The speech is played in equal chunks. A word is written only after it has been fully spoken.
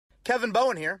Kevin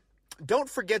Bowen here. Don't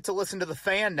forget to listen to The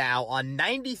Fan now on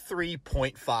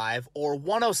 93.5 or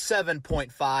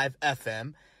 107.5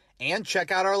 FM, and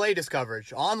check out our latest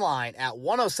coverage online at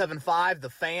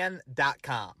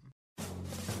 1075thefan.com.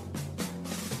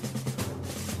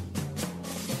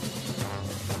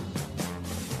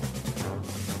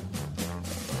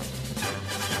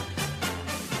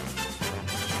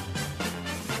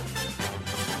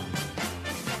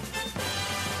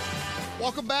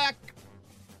 Welcome back.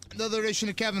 Another edition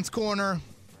of Kevin's Corner.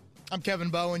 I'm Kevin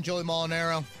Bowen, Joey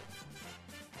Molinaro.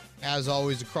 As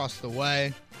always, across the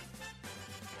way.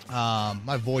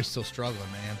 My voice still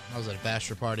struggling, man. I was at a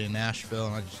bachelor party in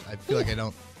Nashville, and I feel like I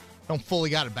don't fully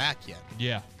got it back yet.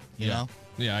 Yeah. You know?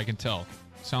 Yeah, I can tell.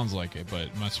 Sounds like it, but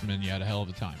it must have been you had a hell of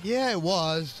a time. Yeah, it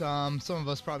was. Some of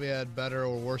us probably had better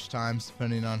or worse times,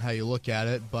 depending on how you look at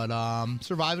it. But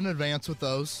survive in advance with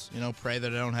those. You know, pray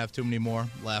that I don't have too many more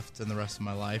left in the rest of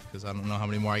my life, because I don't know how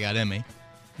many more I got in me.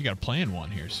 You got a planned one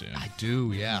here soon. I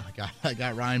do, yeah. I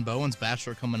got Ryan Bowen's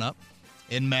Bachelor coming up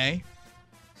in May.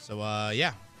 So,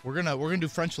 yeah, we're gonna do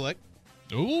French Lick.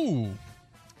 Ooh.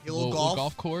 Get a little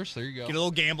golf course. There you go. Get a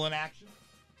little gambling action.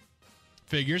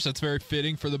 Figures. That's very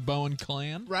fitting for the Bowen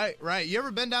clan. Right. You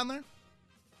ever been down there?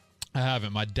 I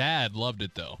haven't. My dad loved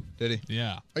it, though. Did he?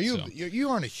 Yeah. Are you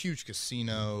aren't a huge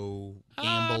casino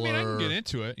gambler? I mean, I can get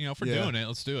into it. You know, if we're doing it,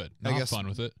 let's do it. I have fun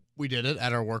with it. We did it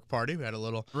at our work party. We had a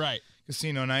little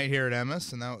casino night here at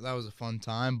Emmis, and that was a fun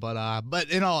time. But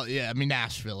in all, yeah, I mean,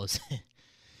 Nashville is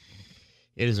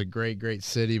it is a great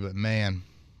city, but man,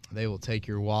 they will take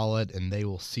your wallet and they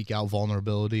will seek out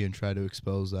vulnerability and try to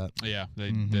expose that. Yeah,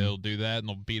 they'll do that, and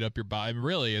they'll beat up your body.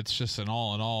 Really, it's just an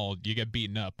all in all. You get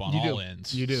beaten up on all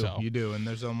ends. You do, and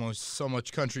there's almost so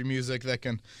much country music that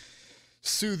can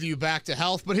soothe you back to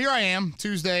health. But here I am,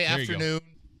 Tuesday afternoon.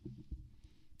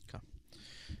 Okay.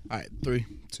 All right, 3,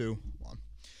 2, 1.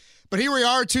 But here we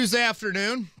are, Tuesday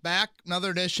afternoon, back, another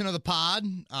edition of the pod.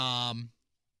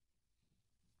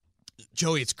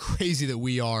 Joey, it's crazy that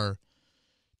we are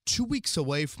 2 weeks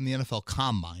away from the NFL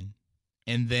Combine,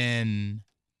 and then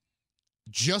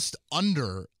just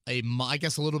under a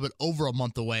little bit over a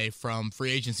month away from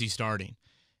free agency starting.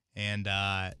 And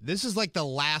this is like the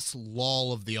last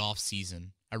lull of the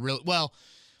offseason. I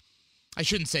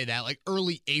shouldn't say that. Like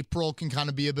early April can kind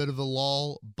of be a bit of a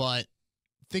lull, but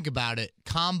think about it.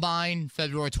 Combine,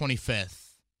 February 25th.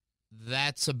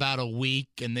 That's about a week,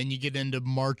 and then you get into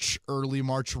early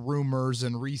March rumors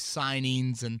and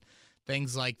re-signings and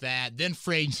things like that. Then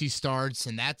free agency starts,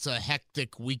 and that's a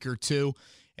hectic week or two.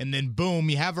 And then, boom,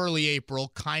 you have early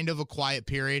April, kind of a quiet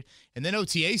period. And then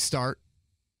OTAs start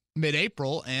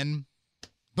mid-April, and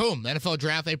boom, NFL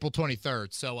draft April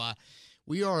 23rd. So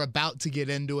we are about to get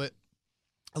into it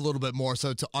a little bit more.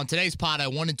 So on today's pod, I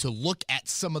wanted to look at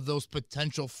some of those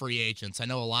potential free agents. I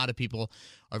know a lot of people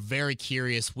are very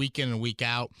curious week in and week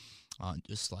out.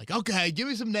 Just like, okay, give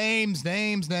me some names.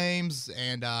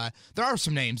 And there are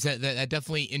some names that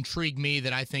definitely intrigue me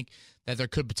that I think that there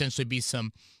could potentially be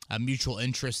some mutual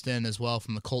interest in as well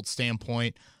from the Colts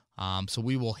standpoint. So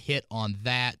we will hit on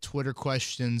that. Twitter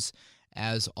questions,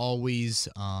 as always.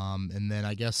 And then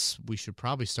I guess we should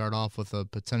probably start off with a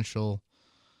potential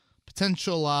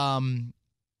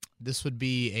this would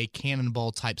be a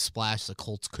cannonball type splash the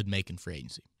Colts could make in free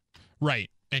agency. Right.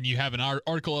 And you have an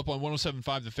article up on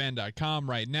 1075thefan.com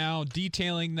right now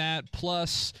detailing that.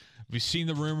 Plus, we've seen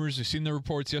the rumors, we've seen the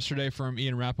reports yesterday from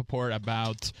Ian Rappaport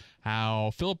about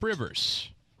how Phillip Rivers,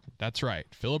 that's right,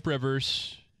 Phillip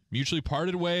Rivers mutually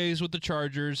parted ways with the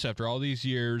Chargers after all these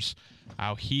years,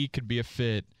 how he could be a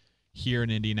fit here in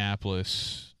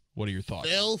Indianapolis. What are your thoughts?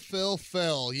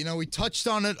 Phil. You know, we touched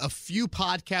on it a few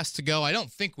podcasts ago. I don't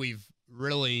think we've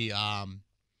really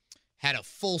had a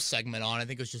full segment on. I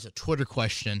think it was just a Twitter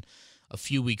question a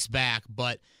few weeks back.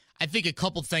 But I think a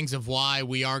couple things of why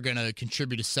we are going to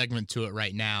contribute a segment to it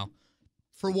right now.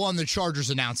 For one, the Chargers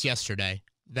announced yesterday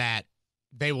that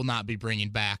they will not be bringing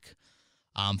back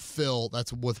Phil,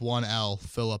 that's with one L,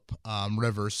 Phillip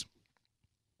Rivers,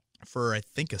 for, I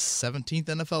think, a 17th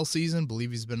NFL season. I believe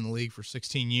he's been in the league for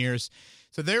 16 years.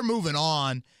 So they're moving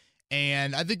on,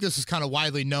 and I think this is kind of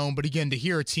widely known. But, again, to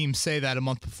hear a team say that a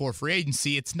month before free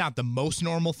agency, it's not the most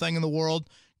normal thing in the world.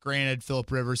 Granted,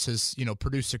 Phillip Rivers has,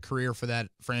 produced a career for that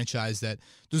franchise that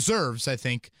deserves, I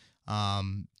think,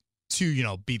 to,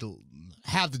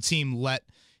 have the team let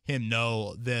him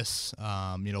know this,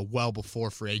 well before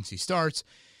free agency starts.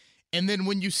 And then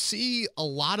when you see a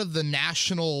lot of the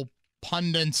national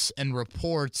pundits and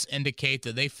reports indicate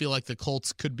that they feel like the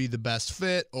Colts could be the best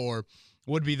fit or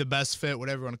would be the best fit,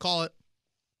 whatever you want to call it,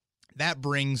 that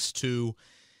brings to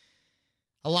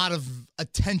a lot of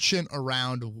attention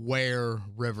around where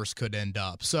Rivers could end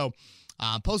up. So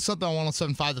post something on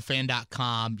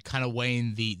 1075thefan.com, kind of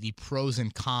weighing the pros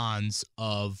and cons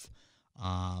of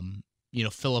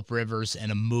Phillip Rivers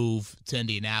and a move to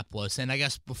Indianapolis. And I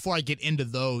guess before I get into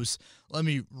those, let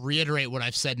me reiterate what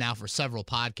I've said now for several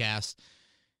podcasts.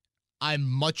 I'm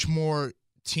much more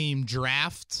team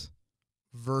draft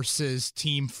versus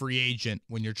team free agent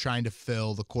when you're trying to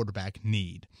fill the quarterback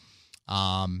need.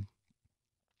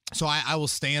 So I will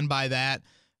stand by that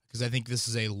because I think this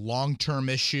is a long-term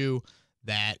issue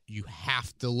that you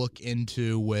have to look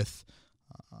into with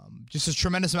just a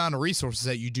tremendous amount of resources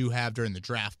that you do have during the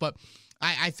draft. But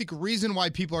I think a reason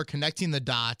why people are connecting the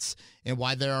dots and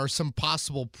why there are some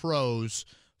possible pros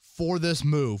for this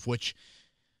move, which,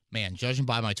 man, judging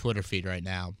by my Twitter feed right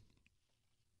now,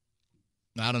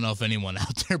 I don't know if anyone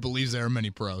out there believes there are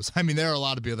many pros. I mean, there are a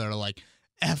lot of people that are like,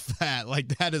 F that.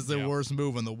 Like, that is the worst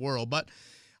move in the world. But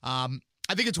I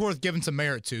think it's worth giving some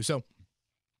merit to. So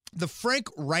the Frank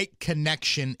Reich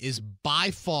connection is by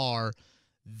far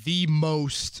the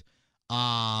most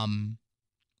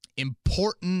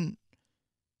important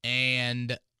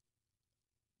and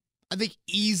I think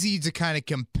easy to kind of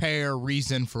compare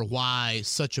reason for why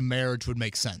such a marriage would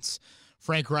make sense.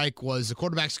 Frank Reich was the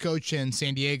quarterback's coach in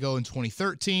San Diego in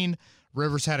 2013.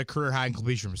 Rivers had a career high in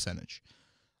completion percentage.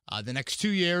 The next 2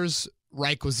 years,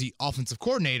 Reich was the offensive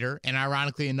coordinator, and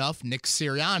ironically enough, Nick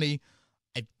Sirianni,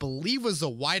 I believe, was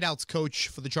the wideouts coach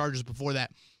for the Chargers before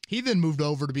that. He then moved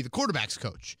over to be the quarterback's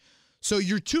coach. So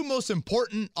your two most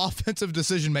important offensive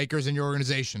decision makers in your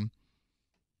organization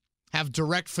have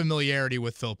direct familiarity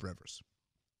with Phillip Rivers.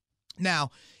 Now,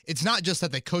 it's not just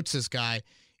that they coach this guy,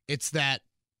 it's that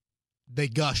they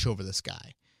gush over this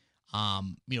guy.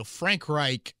 Frank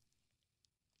Reich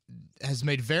has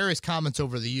made various comments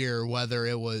over the year, whether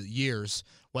it was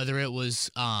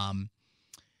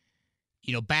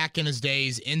back in his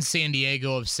days in San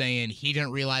Diego of saying he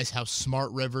didn't realize how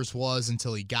smart Rivers was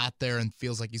until he got there and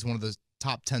feels like he's one of the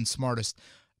top 10 smartest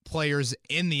players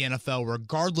in the NFL,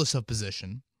 regardless of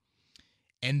position.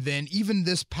 And then even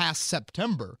this past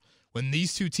September, when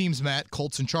these two teams met,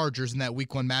 Colts and Chargers, in that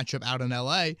week 1 matchup out in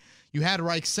L.A., you had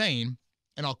Reich saying,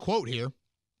 and I'll quote here,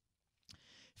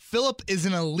 "Phillip is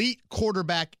an elite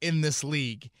quarterback in this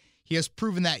league. He has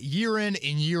proven that year in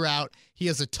and year out. He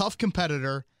is a tough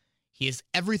competitor. He is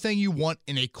everything you want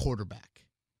in a quarterback.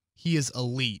 He is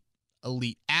elite.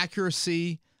 Elite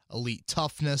accuracy, elite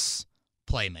toughness,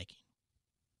 playmaking."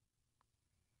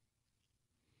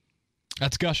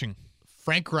 That's gushing.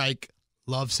 Frank Reich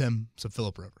loves him, so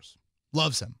Phillip Rivers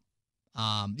loves him.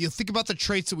 Think about the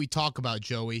traits that we talk about,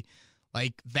 Joey.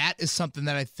 Like, that is something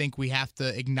that I think we have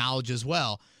to acknowledge as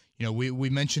well. We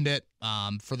mentioned it.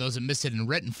 For those that missed it in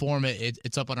written form,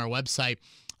 it's up on our website.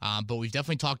 But we've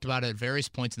definitely talked about it at various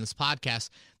points in this podcast.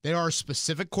 There are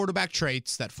specific quarterback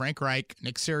traits that Frank Reich,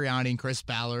 Nick Sirianni, and Chris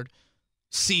Ballard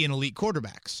see in elite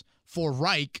quarterbacks. For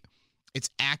Reich, it's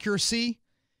accuracy,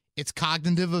 it's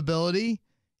cognitive ability,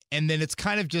 and then it's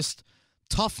kind of just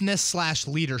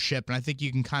toughness/leadership. And I think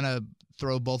you can kind of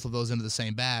throw both of those into the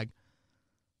same bag.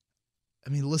 I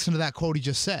mean, listen to that quote he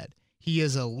just said. He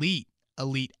is elite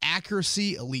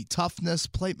accuracy, elite toughness,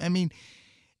 play. I mean,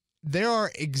 there are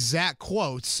exact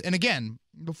quotes. And again,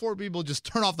 before people just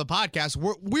turn off the podcast,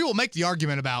 we will make the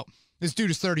argument about this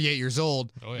dude is 38 years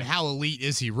old. Oh, yeah. And how elite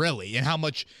is he really? And how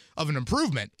much of an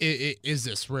improvement is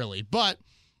this really? But,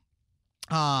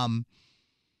 I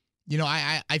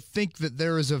think that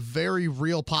there is a very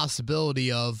real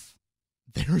possibility of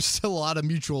there's still a lot of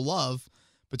mutual love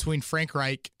between Frank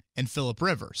Reich and Phillip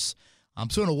Rivers.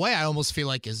 So in a way, I almost feel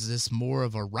like, is this more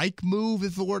of a Reich move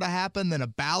if it were to happen than a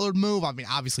Ballard move? I mean,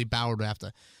 obviously Ballard would have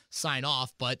to sign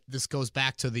off, but this goes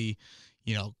back to the,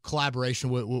 collaboration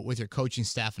with your coaching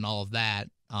staff and all of that.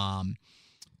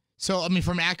 So, I mean,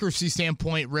 from an accuracy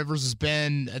standpoint, Rivers has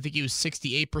been, I think he was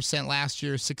 68% last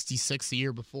year, 66% the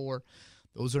year before.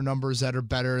 Those are numbers that are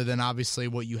better than obviously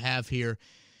what you have here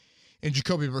in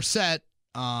Jacoby Brissett.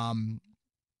 And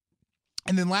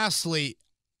then lastly,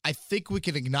 I think we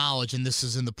can acknowledge, and this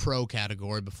is in the pro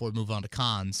category before we move on to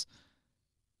cons,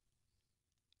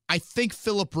 I think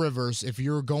Phillip Rivers, if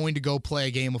you're going to go play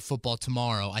a game of football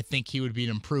tomorrow, I think he would be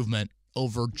an improvement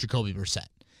over Jacoby Brissett.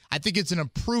 I think it's an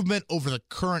improvement over the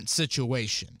current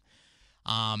situation.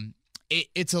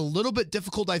 It's a little bit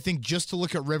difficult, I think, just to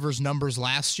look at Rivers' numbers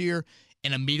last year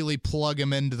and immediately plug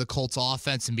him into the Colts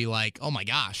offense and be like, oh my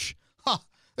gosh,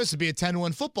 this would be a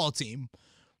 10-win football team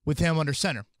with him under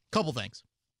center. Couple things.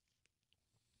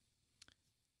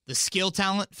 The skill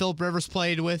talent Phillip Rivers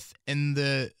played with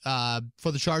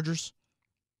for the Chargers,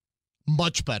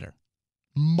 much better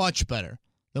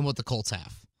than what the Colts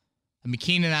have. I mean,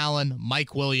 Keenan Allen,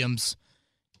 Mike Williams,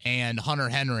 and Hunter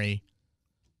Henry,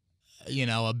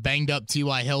 a banged-up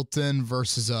T.Y. Hilton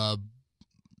versus a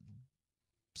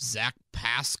Zach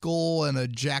Pascal and a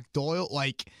Jack Doyle.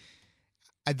 Like,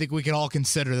 I think we can all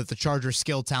consider that the Chargers'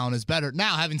 skill talent is better.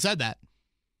 Now, having said that,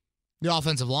 the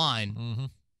offensive line,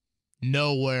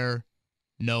 nowhere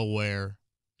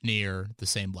near the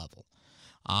same level.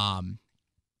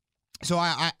 So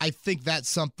I think that's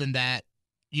something that,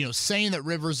 saying that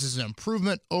Rivers is an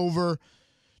improvement over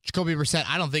Jacoby Brissett,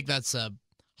 I don't think that's a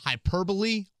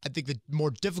hyperbole. I think the more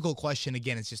difficult question,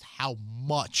 again, is just how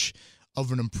much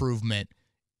of an improvement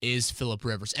is Phillip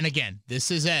Rivers. And again, this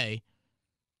is a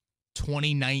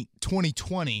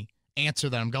 2020 answer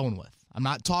that I'm going with. I'm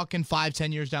not talking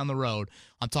 5-10 years down the road.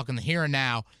 I'm talking the here and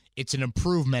now. It's an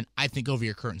improvement, I think, over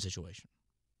your current situation.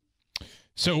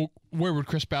 So where would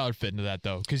Chris Ballard fit into that,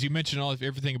 though? Because you mentioned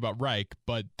everything about Reich,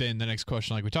 but then the next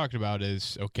question, like we talked about,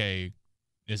 is, okay,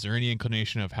 is there any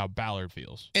inclination of how Ballard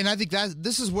feels? And I think that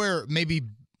this is where maybe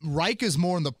Reich is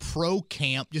more in the pro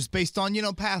camp, just based on,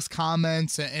 past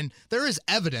comments. And there is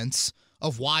evidence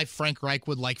of why Frank Reich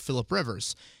would like Phillip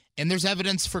Rivers. And there's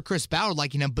evidence for Chris Ballard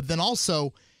liking him. But then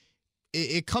also,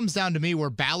 it comes down to me where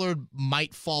Ballard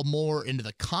might fall more into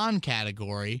the con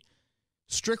category.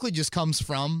 Strictly just comes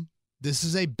from, this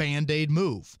is a Band-Aid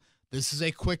move. This is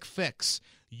a quick fix.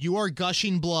 You are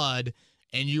gushing blood,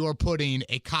 and you are putting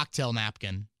a cocktail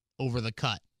napkin over the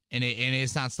cut, and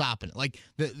it's not stopping it. Like,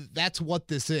 that's what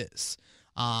this is.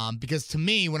 Because to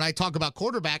me, when I talk about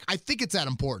quarterback, I think it's that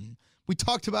important. We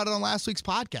talked about it on last week's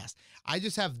podcast. I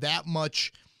just have that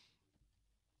much,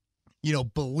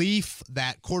 belief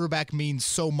that quarterback means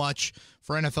so much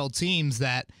for NFL teams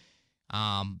that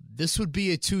this would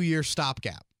be a 2-year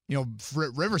stopgap.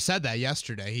 Rivers said that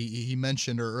yesterday. He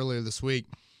mentioned, or earlier this week,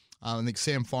 I think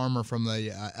Sam Farmer from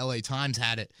the LA Times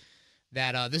had it,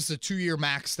 that this is a 2-year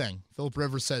max thing. Phillip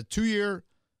Rivers said 2-year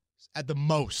at the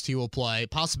most he will play.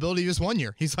 Possibility just 1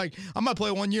 year. He's like, I'm going to play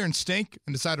 1 year and stink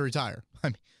and decide to retire. I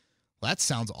mean, well, that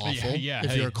sounds awful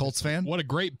if you're a Colts fan. What a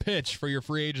great pitch for your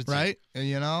free agency. Right?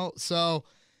 And, so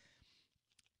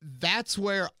that's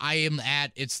where I am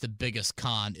at. It's the biggest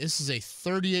con. This is a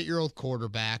 38-year-old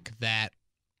quarterback that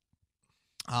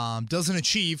doesn't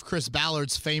achieve Chris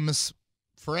Ballard's famous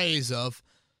phrase of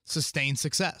sustained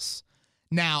success.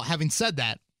 Now, having said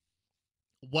that,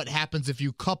 what happens if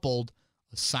you coupled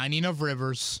a signing of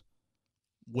Rivers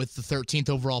with the 13th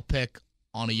overall pick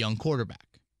on a young quarterback?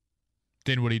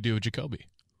 Then what do you do with Jacoby?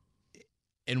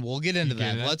 And we'll get into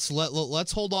that.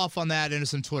 Let's hold off on that into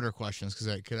some Twitter questions because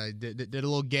I did a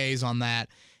little gaze on that,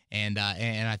 and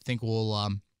I think we'll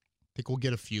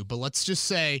get a few. But let's just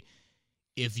say,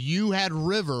 if you had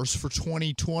Rivers for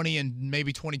 2020 and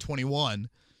maybe 2021,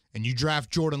 and you draft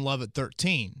Jordan Love at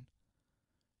 13,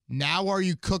 now are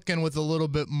you cooking with a little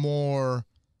bit more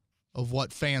of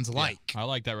what fans like? I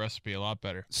like that recipe a lot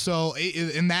better. So,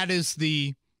 and that is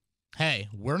hey,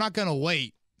 we're not going to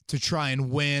wait to try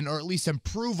and win or at least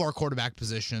improve our quarterback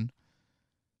position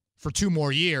for 2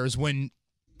 more years when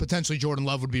potentially Jordan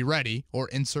Love would be ready, or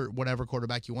insert whatever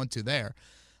quarterback you want to there.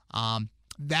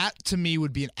 That, to me,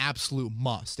 would be an absolute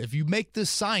must. If you make this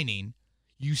signing,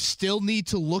 you still need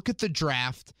to look at the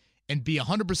draft and be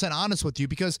 100% honest with you,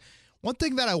 because one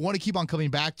thing that I want to keep on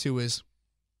coming back to is,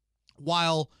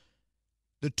 while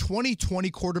the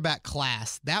 2020 quarterback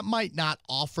class, that might not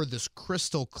offer this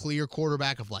crystal clear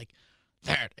quarterback of like,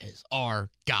 that is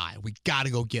our guy, we got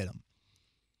to go get him.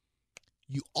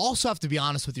 You also have to be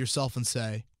honest with yourself and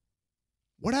say,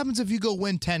 what happens if you go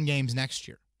win 10 games next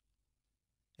year?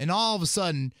 And all of a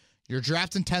sudden, you're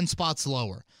drafting 10 spots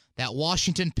lower. That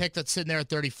Washington pick that's sitting there at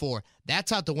 34,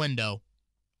 that's out the window.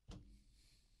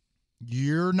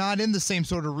 You're not in the same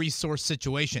sort of resource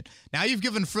situation. Now you've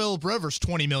given Phillip Rivers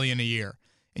 $20 million a year,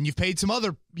 and you've paid some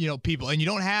other people, and you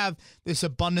don't have this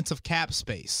abundance of cap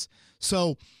space.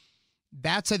 So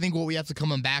that's, I think, what we have to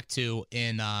come back to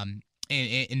in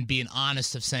being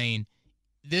honest of saying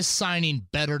this signing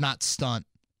better not stunt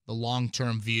the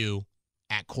long-term view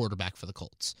at quarterback for the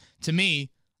Colts. To me,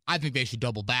 I think they should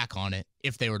double back on it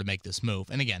if they were to make this move.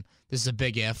 And again, this is a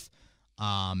big if,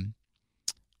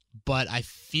 but I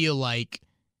feel like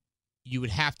you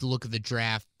would have to look at the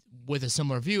draft with a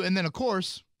similar view. And then, of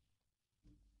course,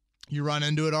 you run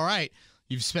into it, all right,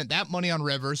 you've spent that money on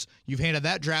Rivers, you've handed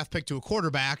that draft pick to a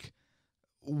quarterback,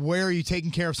 where are you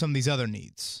taking care of some of these other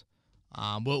needs?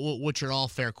 Which are all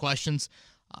fair questions.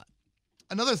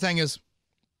 Another thing is,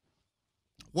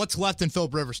 what's left in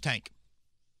Phillip Rivers' tank?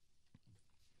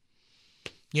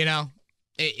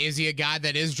 Is he a guy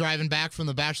that is driving back from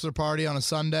the bachelor party on a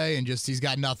Sunday and he's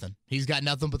got nothing? He's got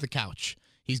nothing but the couch.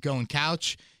 He's going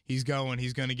couch.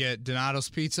 He's going to get Donato's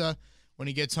Pizza when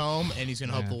he gets home, and he's going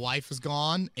to hope the wife is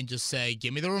gone and just say,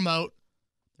 give me the remote.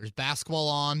 There's basketball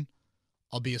on.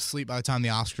 I'll be asleep by the time the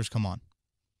Oscars come on.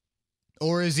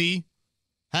 Or is he,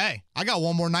 hey, I got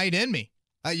one more night in me.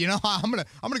 I'm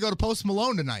gonna go to Post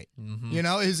Malone tonight. Mm-hmm.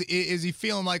 Is he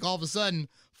feeling like all of a sudden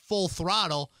full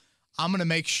throttle? I'm gonna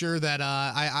make sure that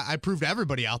I prove to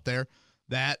everybody out there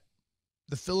that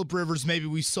the Phillip Rivers maybe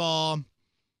we saw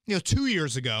 2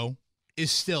 years ago is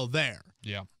still there.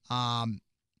 Yeah.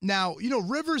 Now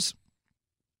Rivers,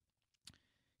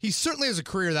 he certainly has a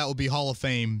career that will be Hall of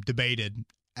Fame debated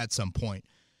at some point,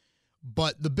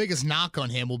 but the biggest knock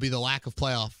on him will be the lack of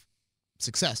playoff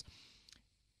success.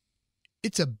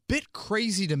 It's a bit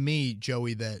crazy to me,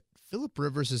 Joey, that Phillip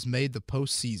Rivers has made the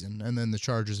postseason, and then the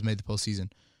Chargers made the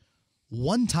postseason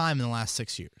one time in the last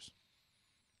 6 years.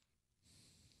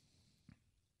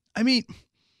 I mean,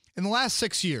 in the last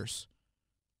 6 years,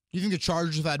 do you think the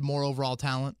Chargers have had more overall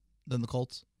talent than the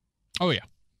Colts? Oh, yeah.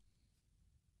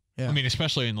 I mean,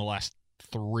 especially in the last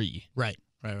 3. Right.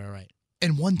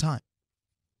 And one time.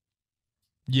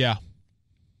 Yeah.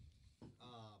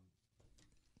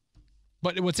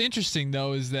 But what's interesting,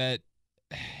 though, is that,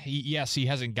 he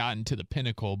hasn't gotten to the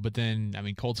pinnacle, but then, I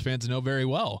mean, Colts fans know very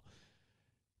well.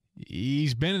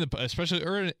 He's been especially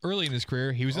early in his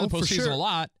career, he was in the postseason a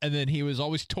lot, and then he was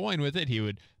always toying with it. He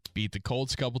would beat the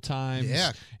Colts a couple times.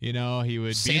 Yeah. He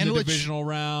would be in the divisional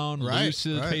round, lose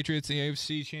to the Patriots in the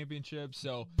AFC Championship.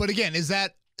 So, but again,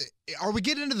 are we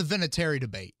getting into the Vinatieri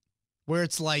debate where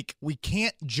it's like we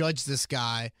can't judge this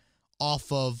guy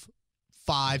off of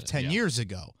 5-10 years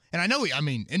ago? And I know,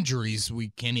 injuries,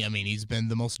 he's been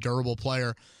the most durable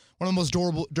player, one of the most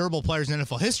durable players in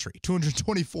NFL history,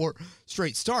 224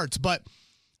 straight starts. But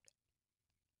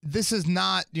this is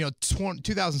not,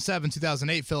 2007,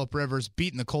 2008, Phillip Rivers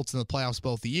beating the Colts in the playoffs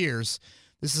both the years.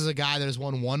 This is a guy that has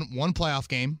won one playoff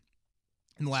game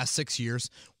in the last 6 years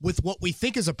with what we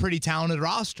think is a pretty talented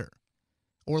roster.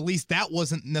 Or at least that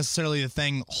wasn't necessarily the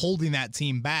thing holding that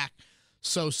team back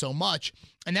so much.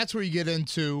 And that's where you get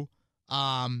into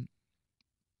my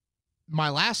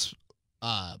last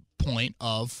point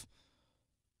of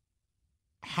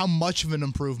how much of an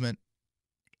improvement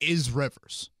is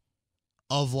Rivers.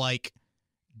 Of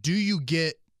do you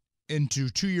get into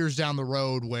 2 years down the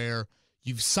road where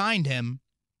you've signed him,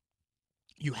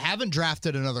 you haven't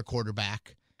drafted another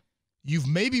quarterback, you've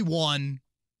maybe won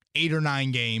 8 or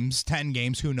 9 games, 10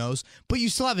 games, who knows, but you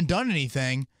still haven't done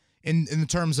anything in the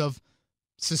terms of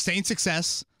sustained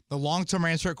success, the long-term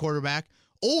answer at quarterback,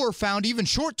 or found even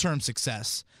short-term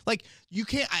success. You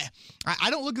can't. I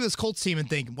don't look at this Colts team and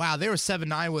think, wow, they were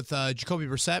 7-9 with Jacoby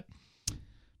Brissett.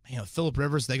 Phillip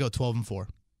Rivers, they go 12-4,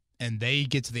 and they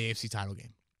get to the AFC title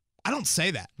game. I don't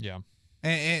say that. Yeah,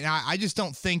 and I just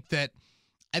don't think that.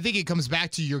 I think it comes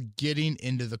back to you're getting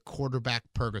into the quarterback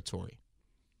purgatory,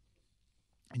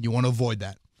 and you want to avoid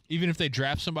that. Even if they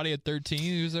draft somebody at 13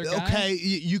 who's their guy? Okay,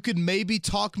 you could maybe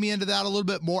talk me into that a little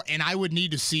bit more, and I would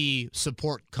need to see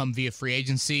support come via free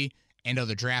agency and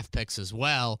other draft picks as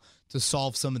well to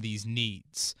solve some of these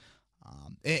needs.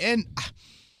 And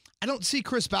I don't see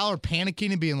Chris Ballard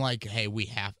panicking and being like, hey, we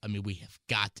have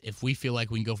got, if we feel like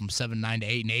we can go from 7-9 to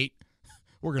 8-8,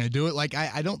 we're going to do it.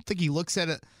 I don't think he looks at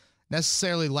it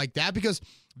necessarily like that, because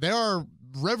there are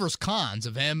Rivers cons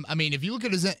of him. If you look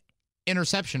at his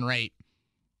interception rate,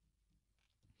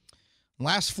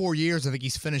 last 4 years, I think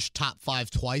he's finished top 5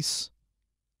 twice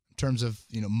in terms of,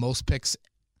 most picks,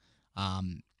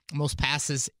 most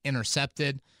passes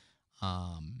intercepted.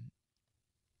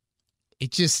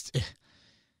 It just,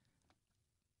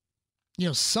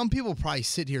 some people probably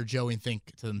sit here, Joey, and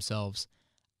think to themselves,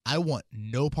 I want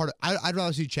no part of, I'd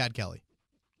rather see Chad Kelly,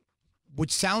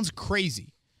 which sounds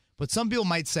crazy, but some people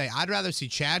might say, I'd rather see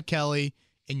Chad Kelly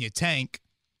and you tank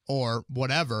or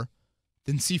whatever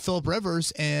than see Phillip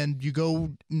Rivers and you go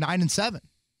 9-7.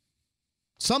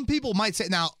 Some people might say,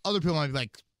 now other people might be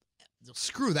like,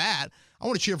 screw that. I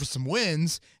want to cheer for some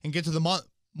wins and get to the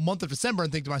month of December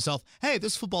and think to myself, hey,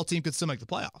 this football team could still make the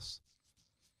playoffs.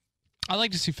 I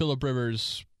like to see Phillip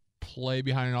Rivers play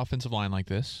behind an offensive line like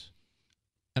this.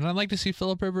 And I'd like to see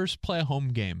Phillip Rivers play a home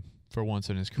game for once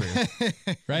in his career.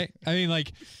 Right? Who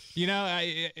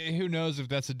knows if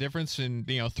that's a difference in,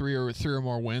 three or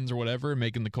more wins or whatever,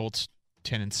 making the Colts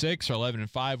 10-6 or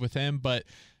 11-5 with him, but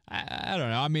I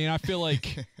don't know. I feel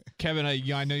like Kevin,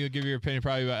 I know you'll give your opinion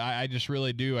probably, but I just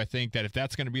really do. I think that if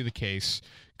that's going to be the case,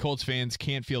 Colts fans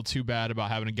can't feel too bad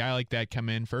about having a guy like that come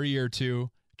in for a year or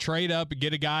two, trade up,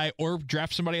 get a guy, or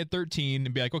draft somebody at 13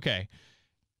 and be like, okay,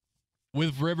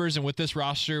 with Rivers and with this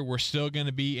roster, we're still going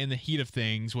to be in the heat of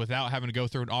things without having to go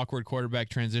through an awkward quarterback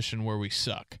transition where we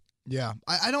suck. Yeah.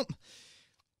 I don't.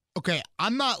 Okay,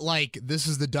 I'm not like, this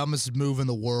is the dumbest move in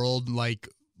the world, like,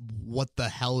 what the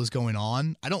hell is going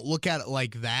on? I don't look at it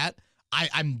like that.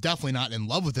 I'm definitely not in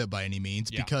love with it by any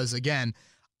means because, again,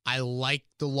 I like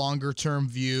the longer-term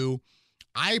view.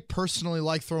 I personally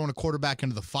like throwing a quarterback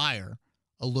into the fire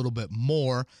a little bit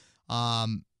more.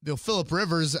 Phillip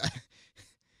Rivers,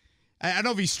 I don't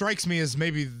know if he strikes me as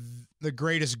maybe the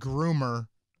greatest groomer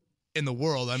in the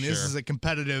world. I mean, This is a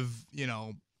competitive, you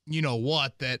know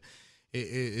what, that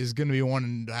is going to be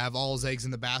wanting to have all his eggs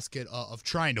in the basket of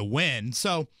trying to win.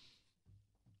 So,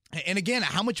 and again,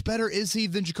 how much better is he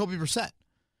than Jacoby Brissett?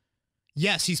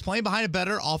 Yes, he's playing behind a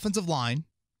better offensive line,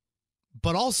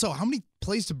 but also how many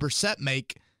plays did Brissett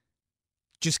make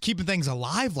just keeping things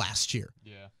alive last year?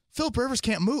 Yeah. Phillip Rivers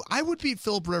can't move. I would beat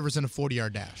Phillip Rivers in a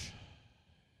 40-yard dash.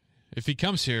 If he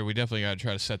comes here, we definitely got to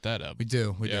try to set that up. We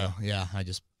do. Yeah, I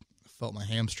just felt my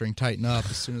hamstring tighten up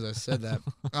as soon as I said that.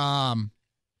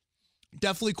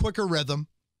 Definitely quicker rhythm.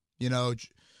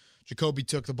 Jacoby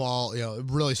took the ball,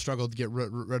 really struggled to get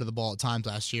rid of the ball at times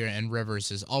last year, and Rivers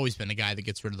has always been a guy that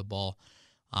gets rid of the ball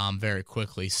very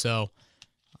quickly. So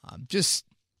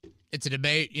it's a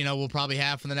debate, we'll probably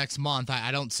have for the next month.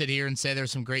 I don't sit here and say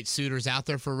there's some great suitors out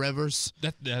there for Rivers.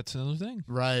 That's another thing.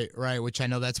 Right, which I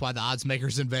know that's why the odds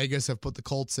makers in Vegas have put the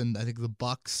Colts, and I think the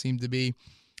Bucks seem to be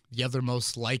the other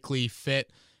most likely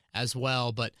fit as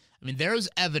well. But, I mean, there's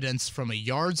evidence from a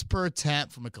yards per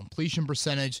attempt, from a completion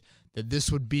percentage, that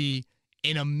this would be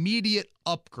an immediate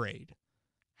upgrade.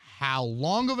 How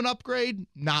long of an upgrade?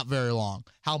 Not very long.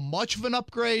 How much of an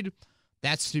upgrade?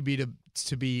 That's to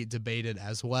be debated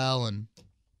as well. And,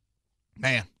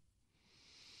 man,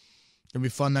 gonna be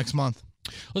fun next month.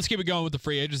 Let's keep it going with the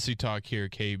free agency talk here,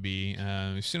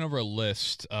 KB. We've seen over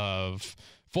a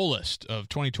full list of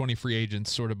 2020 free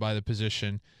agents sorted by the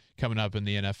position coming up in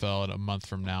the NFL in a month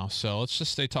from now. So let's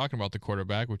just stay talking about the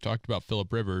quarterback. We've talked about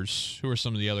Phillip Rivers. Who are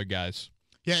some of the other guys?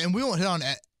 Yeah, and we won't hit on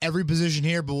every position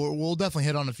here, but we'll definitely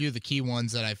hit on a few of the key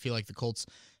ones that I feel like the Colts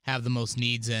have the most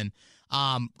needs in.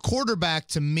 Quarterback,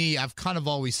 to me, I've kind of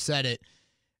always said it,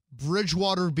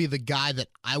 Bridgewater would be the guy that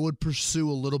I would pursue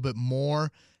a little bit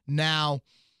more. Now,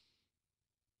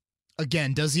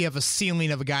 again, does he have a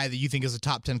ceiling of a guy that you think is a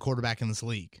top 10 quarterback in this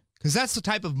league? Because that's the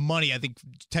type of money I think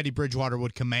Teddy Bridgewater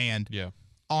would command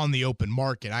on the open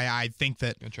market. I think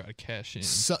that... Going to try to cash in.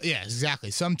 Yeah,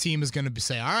 exactly. Some team is going to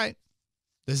say, all right,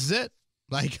 this is it.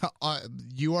 Like,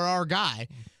 you are our guy.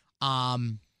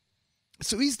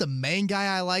 So he's the main guy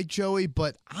I like, Joey,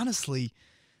 but honestly,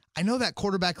 I know that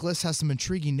quarterback list has some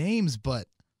intriguing names, but,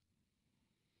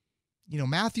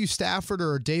 Matthew Stafford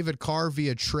or David Carr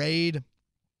via trade,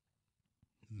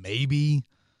 maybe.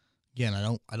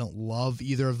 Again, I don't love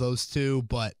either of those two,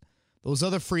 but those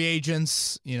other free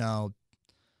agents, Tannehill,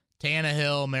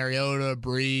 Mariota,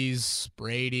 Breeze,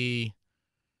 Brady,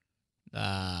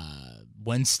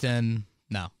 Winston,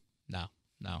 no.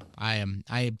 I am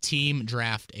team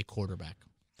draft a quarterback.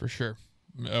 For sure.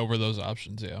 Over those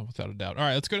options, yeah, without a doubt. All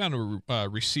right, let's go down to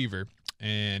receiver.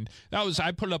 And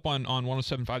I put it up on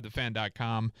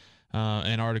 1075thefan.com,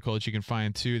 an article that you can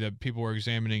find too, that people were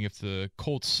examining if the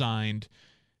Colts signed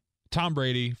Tom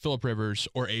Brady, Phillip Rivers,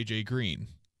 or A.J. Green.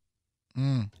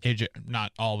 AJ,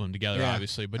 not all of them together,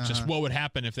 obviously, but just what would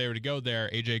happen if they were to go there.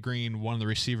 A.J. Green, one of the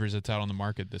receivers that's out on the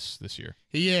market this year.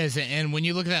 He is, and when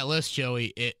you look at that list,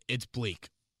 Joey, it's bleak.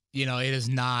 It is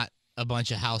not a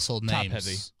bunch of household names. Top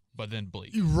heavy, but then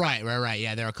bleak. Right.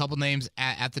 Yeah, there are a couple names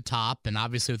at the top, and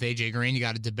obviously with A.J. Green, you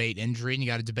got to debate injury, and you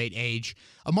got to debate age.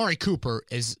 Amari Cooper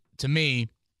is, to me,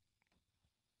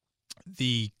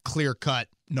 the clear-cut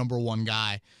number one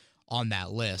guy on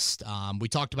that list. We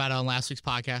talked about it on last week's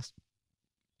podcast.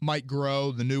 Mike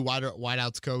Groh, the new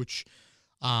wideouts coach,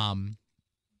 having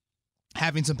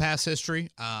some past history.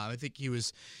 I think he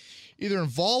was either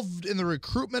involved in the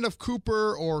recruitment of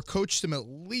Cooper or coached him at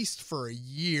least for a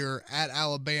year at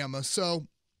Alabama. So,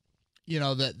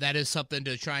 that is something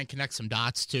to try and connect some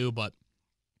dots to. But,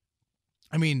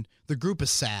 I mean, the group is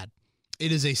sad.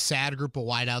 It is a sad group of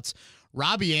wideouts.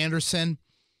 Robbie Anderson,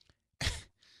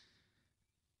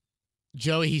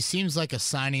 Joey, he seems like a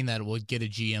signing that would get a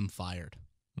GM fired.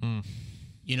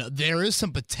 There is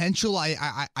some potential.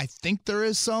 I think there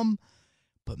is some,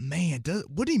 but man,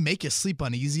 would he make you sleep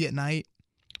uneasy at night?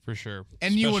 For sure.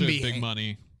 And you wouldn't be big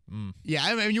money. Yeah,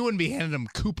 I mean, you wouldn't be handing him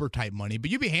Cooper type money,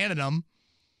 but you'd be handing him,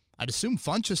 I'd assume,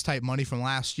 Funchess type money from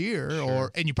last year,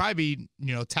 sure. and you probably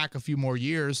tack a few more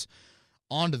years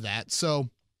onto that. So,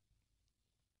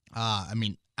 I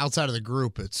mean, outside of the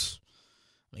group, it's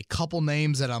a couple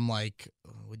names that I'm like,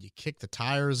 would you kick the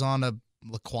tires on a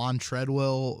Laquan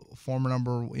Treadwell,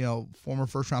 former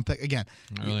first-round pick. Again,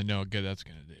 I don't really know what good that's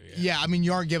going to do. Yeah, I mean,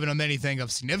 you aren't giving him anything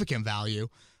of significant value.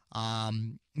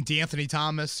 DeAnthony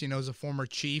Thomas, is a former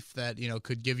Chief that,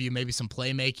 could give you maybe some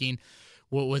playmaking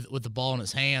with the ball in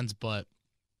his hands. But,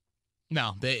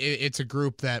 no, it's a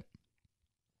group that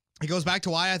it goes back to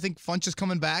why I think Funchess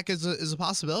coming back is a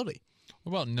possibility.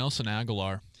 What about Nelson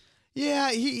Aguilar?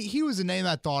 Yeah, he was a name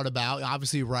I thought about.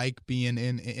 Obviously, Reich being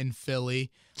in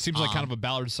Philly. Seems like kind of a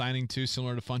Ballard signing, too,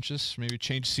 similar to Funchess. Maybe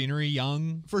change scenery,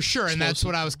 young. For sure, and that's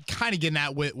what I was kind of getting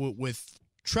at with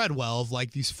Treadwell, of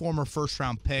like these former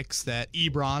first-round picks that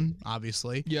Ebron,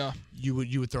 obviously, you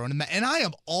would throw in. And I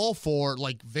am all for,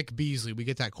 like, Vic Beasley. We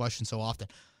get that question so often.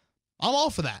 I'm all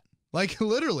for that. Like,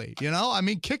 literally, I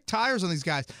mean, kick tires on these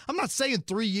guys. I'm not saying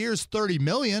 3 years, $30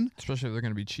 million. Especially if they're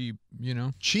going to be cheap,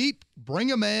 Cheap, bring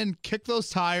them in, kick those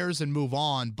tires, and move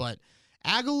on. But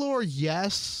Aguilar,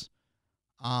 yes.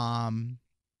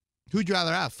 Who'd you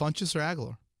rather have, Funchess or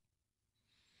Aguilar?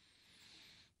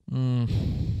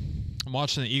 I'm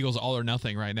watching the Eagles All or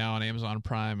Nothing right now on Amazon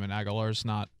Prime, and Aguilar's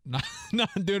not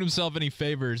doing himself any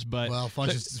favors. But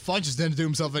Funchess didn't do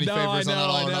himself any favors on that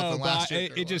All or Nothing last year.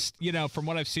 It just, from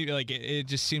what I've seen, like it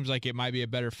just seems like it might be a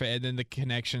better fit. And then the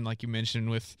connection, like you mentioned,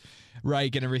 with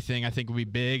Reich and everything, I think would be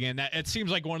big. And it seems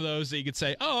like one of those that you could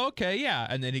say, oh, okay, yeah,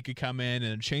 and then he could come in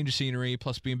and change the scenery.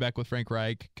 Plus, being back with Frank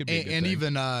Reich could be a good thing.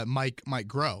 Even Mike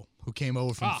Groh, who came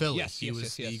over from Philly. He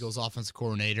was the Eagles offensive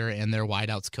coordinator and their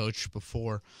wideouts coach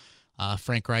before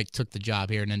Frank Reich took the job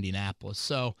here in Indianapolis.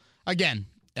 So, again,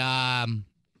 a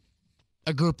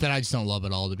group that I just don't love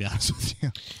at all, to be honest with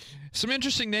you. Some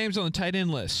interesting names on the tight end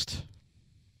list.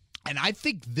 And I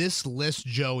think this list,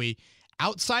 Joey,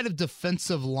 outside of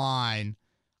defensive line,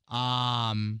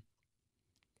 I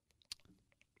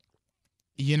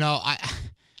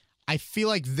feel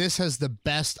like this has the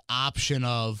best option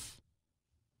of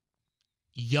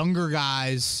younger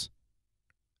guys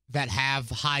that have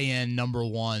high-end number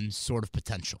one sort of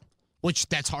potential, which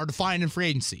that's hard to find in free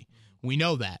agency. We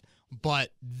know that.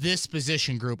 But this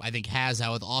position group, I think, has that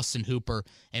with Austin Hooper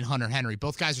and Hunter Henry.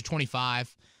 Both guys are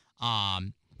 25.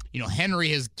 Henry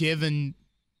has given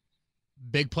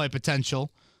big play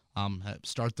potential.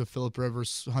 Start the Phillip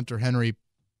Rivers, Hunter Henry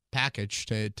package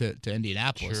to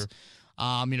Indianapolis.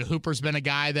 Sure. Hooper's been a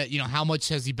guy that, how much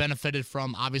has he benefited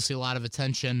from? Obviously, a lot of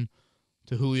attention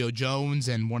to Julio Jones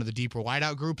and one of the deeper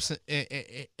wideout groups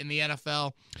in the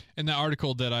NFL. In the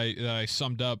article that I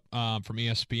summed up from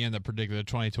ESPN that predicted the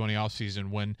 2020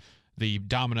 offseason, when the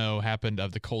domino happened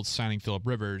of the Colts signing Phillip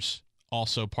Rivers,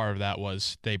 also part of that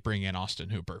was they bring in Austin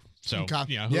Hooper. So,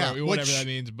 whatever that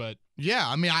means. But yeah,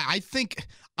 I mean, I think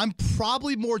I'm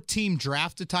probably more team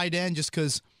draft to tight end just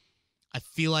because I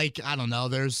feel like, I don't know,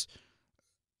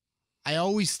 I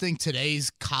always think today's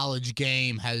college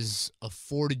game has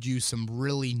afforded you some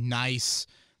really nice,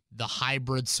 the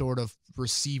hybrid sort of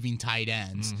receiving tight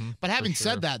ends. Mm-hmm, but having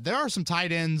said that, there are some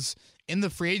tight ends in the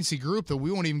free agency group that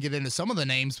we won't even get into some of the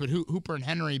names, but Hooper and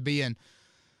Henry being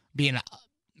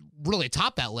really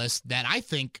atop that list that I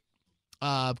think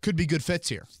could be good fits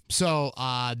here. So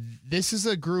this is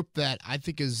a group that I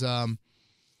think is a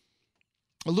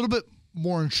little bit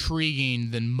more intriguing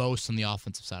than most on the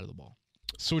offensive side of the ball.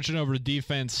 Switching over to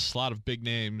defense, a lot of big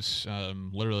names,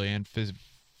 literally and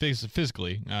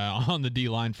physically on the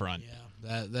D-line front.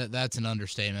 Yeah, that's an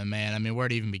understatement, man. I mean, where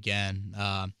to even begin?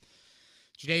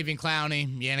 Jadeveon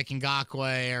Clowney, Yannick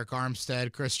Ngakoue, Eric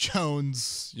Armstead, Chris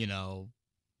Jones,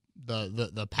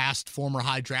 the past former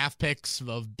high draft picks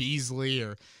of Beasley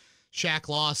or Shaq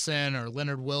Lawson or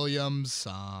Leonard Williams,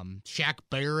 Shaq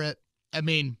Barrett. I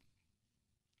mean,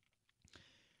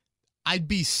 I'd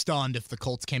be stunned if the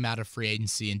Colts came out of free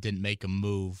agency and didn't make a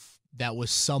move that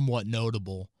was somewhat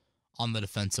notable on the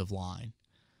defensive line.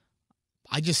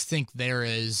 I just think there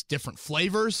is different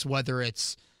flavors, whether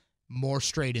it's more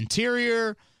straight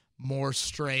interior, more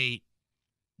straight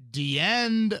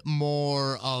D-end,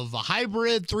 more of a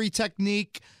hybrid 3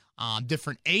 technique,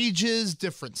 different ages,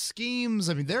 different schemes.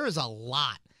 I mean, there is a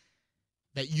lot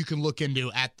that you can look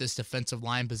into at this defensive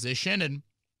line position. And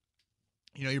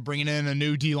you're bringing in a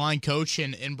new D-line coach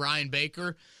in Brian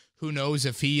Baker. Who knows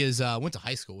if he is went to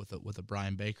high school with a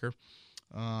Brian Baker.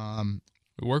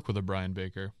 We work with a Brian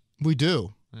Baker. We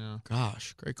do. Yeah.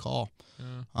 Gosh, great call.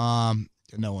 Yeah.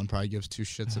 No one probably gives two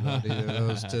shits about either of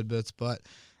those tidbits, but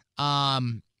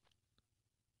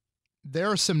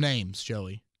there are some names,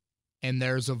 Joey, and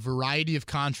there's a variety of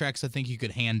contracts I think you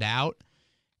could hand out,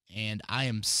 and I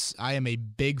am a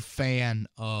big fan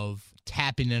of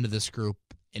tapping into this group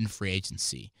in free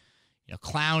agency.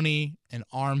 Clowney and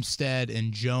Armstead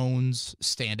and Jones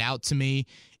stand out to me.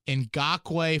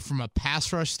 Ngakoue, from a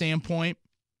pass rush standpoint,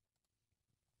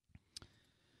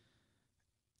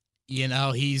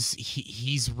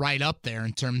 he's right up there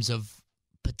in terms of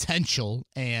potential,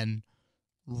 and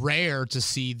rare to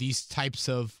see these types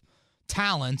of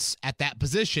talents at that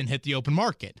position hit the open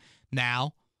market.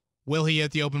 Now, will he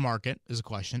hit the open market is a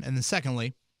question. And then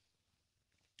secondly,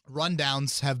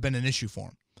 rundowns have been an issue for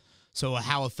him. So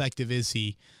how effective is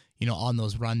he, on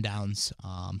those rundowns?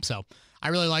 So I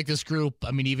really like this group.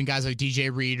 I mean, even guys like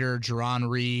DJ Reader, Jerron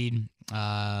Reed,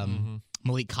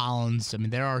 Malik Collins. I mean,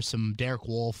 there are some Derek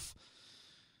Wolfe.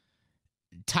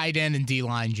 Tight end and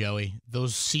D-line, Joey.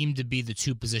 Those seem to be the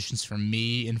two positions for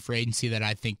me in free agency that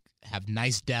I think have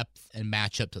nice depth and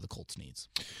match up to the Colts' needs.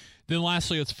 Then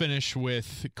lastly, let's finish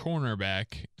with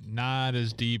cornerback. Not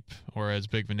as deep or as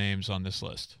big of names on this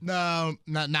list. No,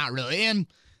 not really. And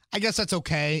I guess that's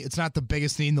okay. It's not the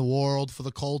biggest need in the world for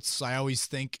the Colts. I always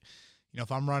think,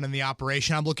 if I'm running the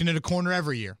operation, I'm looking at a corner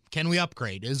every year. Can we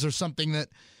upgrade? Is there something that,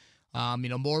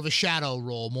 more of a shadow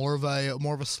role, more of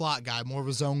a slot guy, more of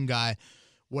a zone guy,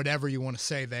 whatever you want to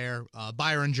say there.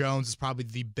 Byron Jones is probably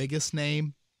the biggest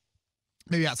name,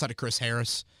 maybe outside of Chris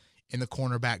Harris in the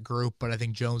cornerback group, but I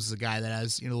think Jones is a guy that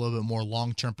has a little bit more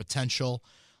long-term potential.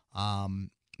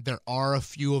 There are a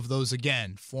few of those,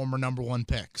 again, former number one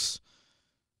picks.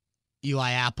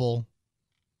 Eli Apple,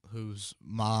 whose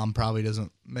mom probably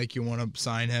doesn't make you want to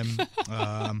sign him.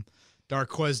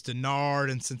 Darqueze Dennard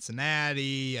in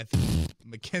Cincinnati. I think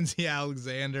Mackenzie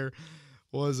Alexander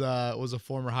was a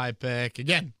former high pick.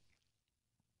 Again,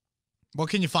 what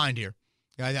can you find here?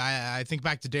 I think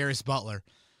back to Darius Butler,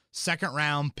 second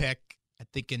round pick, I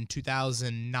think in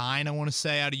 2009, I want to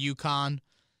say, out of UConn,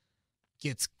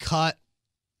 gets cut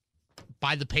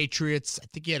by the Patriots. I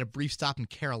think he had a brief stop in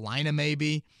Carolina,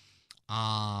 maybe.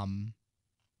 And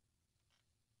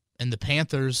the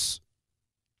Panthers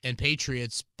and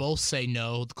Patriots both say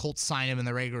no. The Colts sign him in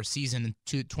the regular season in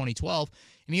 2012,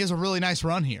 and he has a really nice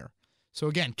run here. So,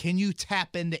 again, can you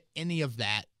tap into any of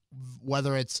that,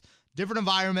 whether it's different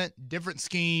environment, different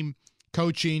scheme,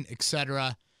 coaching,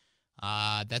 etc.?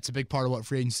 That's a big part of what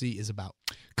free agency is about.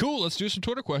 Cool. Let's do some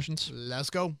Twitter questions. Let's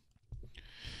go.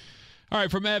 All right,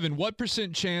 from Evan, what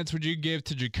 % chance would you give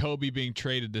to Jacoby being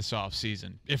traded this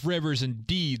offseason if Rivers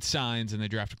indeed signs and they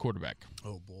draft a quarterback?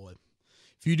 Oh, boy.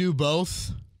 If you do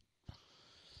both,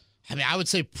 I mean, I would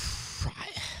say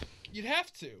you'd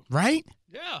have to. Right?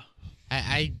 Yeah.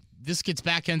 This gets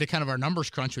back into kind of our numbers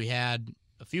crunch we had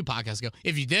a few podcasts ago.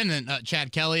 If you didn't,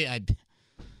 Chad Kelly, I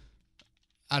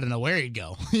don't know where he'd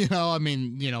go.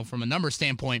 From a number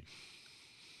standpoint,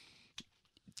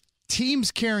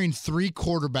 teams carrying 3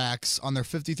 quarterbacks on their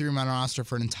 53-man roster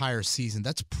for an entire season,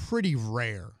 that's pretty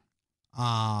rare.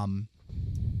 And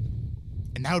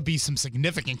that would be some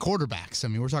significant quarterbacks. I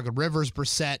mean, we're talking Rivers,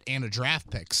 Brissett, and a draft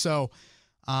pick. So,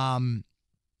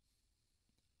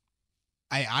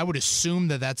 I would assume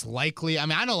that that's likely. I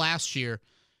mean, I know last year,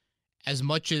 as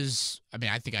much as,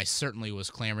 I think I certainly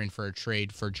was clamoring for a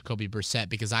trade for Jacoby Brissett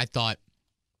because I thought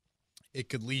it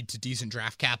could lead to decent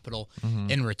draft capital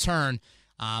in return.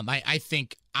 I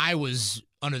think I was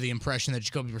under the impression that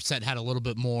Jacoby Brissett had a little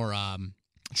bit more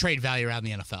trade value around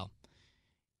the NFL.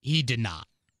 He did not,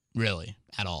 really,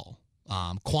 at all.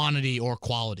 Quantity or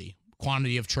quality.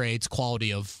 Quantity of trades,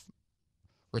 quality of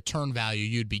return value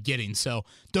you'd be getting. So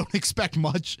don't expect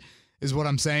much is what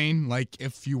I'm saying. Like,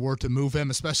 if you were to move him,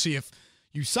 especially if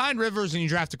you sign Rivers and you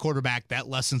draft a quarterback, that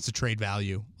lessens the trade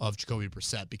value of Jacoby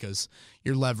Brissett because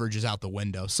your leverage is out the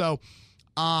window. So,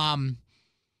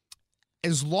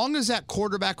 as long as that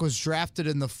quarterback was drafted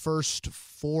in the first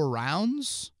 4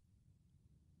 rounds,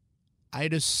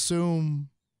 I'd assume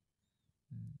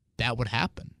that would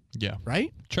happen. Yeah.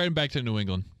 Right? Trade him back to New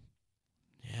England.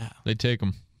 Yeah. They take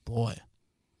him. Boy.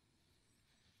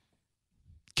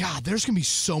 God, there's going to be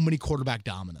so many quarterback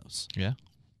dominoes. Yeah.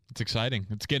 It's exciting.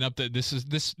 It's getting up there. This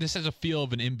has a feel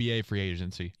of an NBA free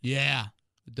agency. Yeah.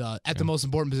 At the most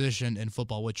important position in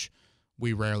football, which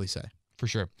we rarely say. For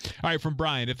sure. All right, from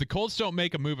Brian, if the Colts don't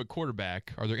make a move at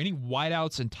quarterback, are there any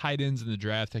wideouts and tight ends in the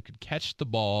draft that could catch the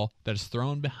ball that is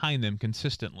thrown behind them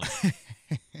consistently?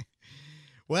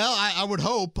 Well, I would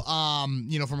hope, from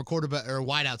a quarterback or a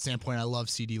wideout standpoint, I love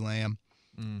CeeDee Lamb.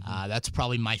 Mm-hmm. That's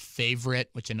probably my favorite,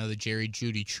 which I know the Jerry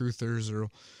Jeudy truthers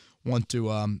want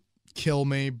to kill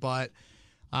me. But,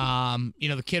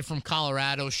 the kid from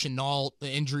Colorado, Chenault,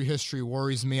 the injury history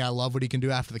worries me. I love what he can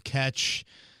do after the catch.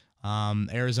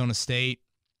 Arizona State,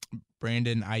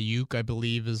 Brandon Ayuk, I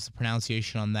believe is the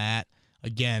pronunciation on that.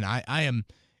 Again, I am,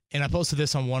 and I posted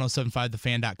this on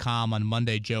 1075thefan.com on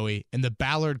Monday, Joey, and the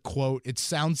Ballard quote, it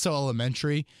sounds so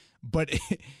elementary, but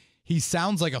he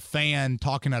sounds like a fan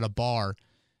talking at a bar.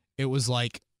 it was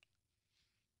like,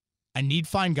 I need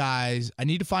to find guys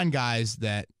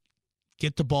that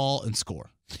get the ball and score.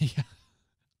 Yeah.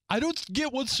 I don't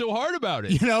get what's so hard about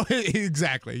it. You know,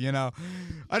 exactly, and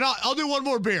I'll do one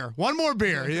more beer,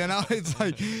 it's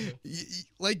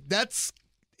like that's,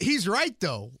 he's right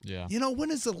though. Yeah. When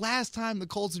is the last time the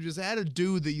Colts have just had a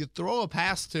dude that you throw a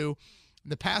pass to,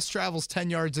 the pass travels 10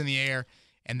 yards in the air,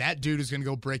 and that dude is going to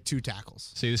go break 2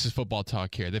 tackles? See, this is football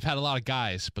talk here. They've had a lot of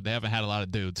guys, but they haven't had a lot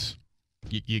of dudes.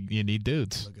 You need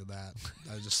dudes. Look at that.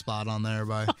 That was just spot on there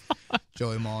by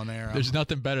Joey Molinaro. There's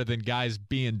nothing better than guys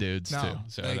being dudes, no, too.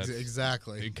 So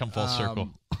exactly. You come full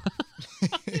circle.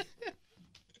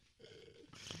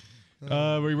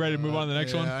 Are we ready to move on to the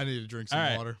next one? I need to drink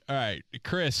some water. All right.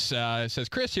 Chris says,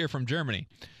 Chris here from Germany.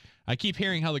 I keep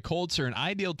hearing how the Colts are an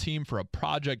ideal team for a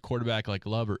project quarterback like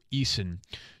Love or Eason.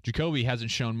 Jacoby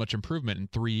hasn't shown much improvement in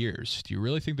 3 years. Do you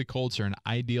really think the Colts are an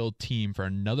ideal team for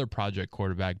another project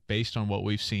quarterback based on what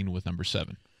we've seen with number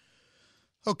 7?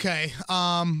 Okay,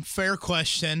 fair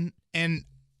question, and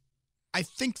I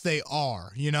think they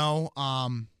are, I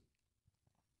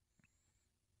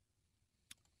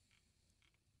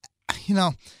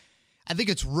think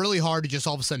it's really hard to just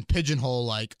all of a sudden pigeonhole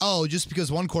like, oh, just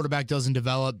because one quarterback doesn't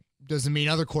develop doesn't mean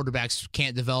other quarterbacks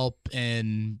can't develop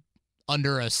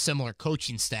under a similar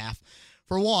coaching staff.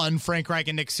 For one, Frank Reich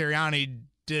and Nick Sirianni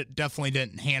definitely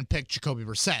didn't handpick Jacoby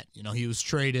Brissett. He was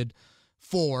traded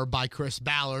by Chris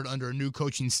Ballard under a new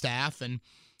coaching staff, and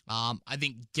I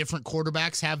think different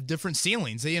quarterbacks have different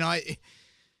ceilings. Jacoby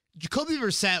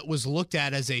Brissett was looked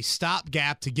at as a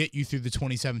stopgap to get you through the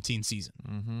 2017 season.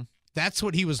 Mm-hmm. That's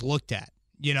what he was looked at.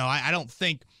 I don't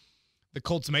think the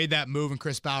Colts made that move and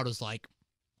Chris Ballard was like,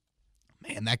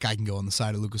 man, that guy can go on the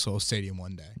side of Lucas Oil Stadium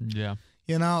one day. Yeah.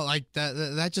 Like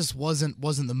that just wasn't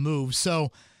the move.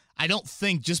 So I don't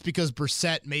think just because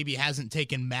Brissett maybe hasn't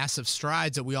taken massive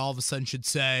strides that we all of a sudden should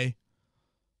say,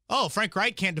 oh, Frank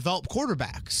Reich can't develop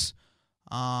quarterbacks.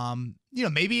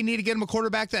 Maybe you need to get him a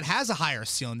quarterback that has a higher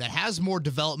ceiling, that has more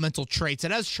developmental traits,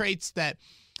 that has traits that,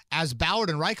 as Ballard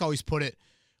and Reich always put it,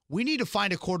 we need to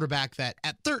find a quarterback that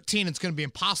at 13, it's going to be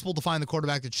impossible to find the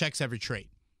quarterback that checks every trait.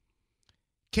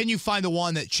 Can you find the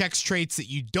one that checks traits that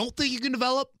you don't think you can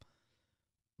develop,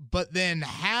 but then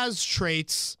has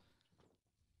traits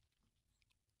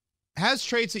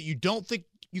that you don't think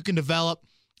you can develop,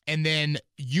 and then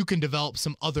you can develop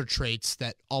some other traits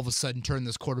that all of a sudden turn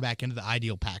this quarterback into the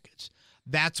ideal package?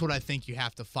 That's what I think you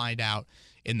have to find out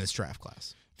in this draft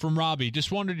class. From Robbie,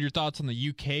 just wondered your thoughts on the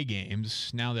UK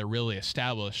games now they're really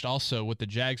established. Also, with the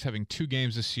Jags having 2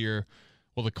 games this year,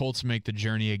 will the Colts make the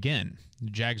journey again?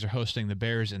 The Jags are hosting the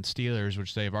Bears and Steelers,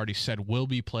 which they've already said will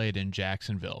be played in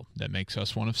Jacksonville. That makes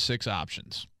us one of 6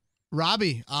 options.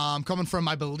 Robbie, coming from,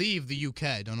 I believe, the UK.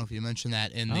 I don't know if you mentioned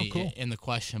that in the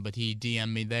question, but he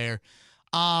DM'd me there.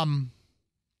 So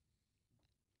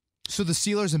the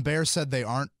Steelers and Bears said they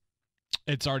aren't.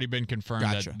 It's already been confirmed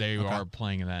that they are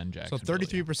playing that in Jacksonville. So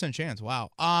 33% chance. Wow.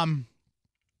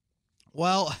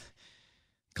 Well, a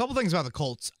couple things about the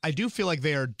Colts. I do feel like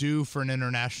they are due for an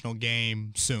international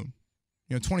game soon.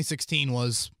 2016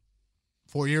 was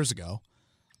 4 years ago.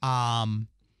 I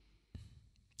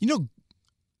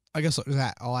guess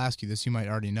I'll ask you this. You might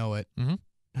already know it. Mm-hmm.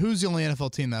 Who's the only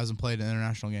NFL team that hasn't played an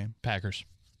international game? Packers.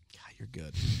 God, you're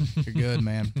good. You're good,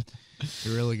 man.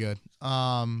 You're really good.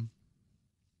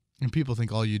 And people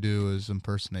think all you do is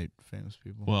impersonate famous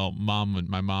people. Well,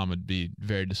 my mom would be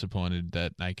very disappointed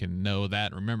that I can know that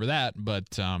and remember that,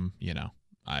 but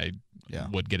I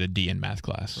would get a D in math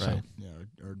class. Right. So. Yeah,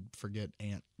 or forget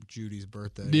Aunt Judy's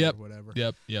birthday or whatever.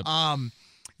 Yep.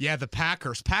 Yeah, the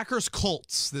Packers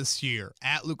Colts this year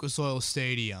at Lucas Oil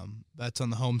Stadium. That's on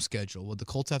the home schedule. Would the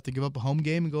Colts have to give up a home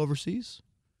game and go overseas?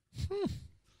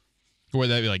 Would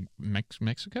that be like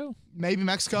Mexico? Maybe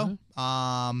Mexico.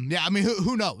 Yeah, I mean,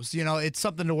 who knows? It's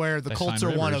something to where the Colts are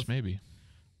one of maybe.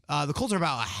 The Colts are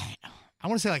about, I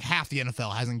want to say like half the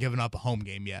NFL hasn't given up a home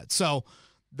game yet. So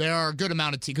there are a good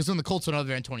amount of teams, because when the Colts went over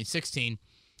there in 2016,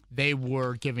 they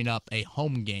were giving up a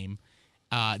home game.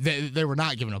 They were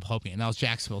not giving up a home game. That was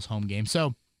Jacksonville's home game.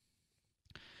 So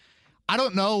I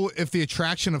don't know if the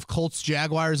attraction of Colts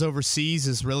Jaguars overseas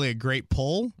is really a great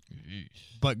pull.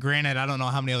 But granted, I don't know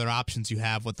how many other options you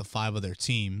have with the 5 other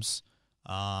teams.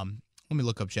 Let me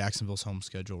look up Jacksonville's home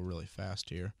schedule really fast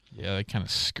here. Yeah, they kind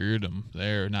of screwed them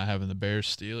there, not having the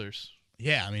Bears-Steelers.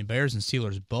 Yeah, I mean, Bears and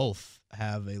Steelers both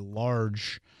have a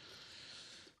large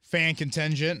fan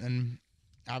contingent, and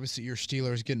obviously your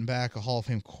Steelers getting back a Hall of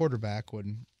Fame quarterback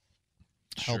would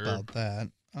help out that.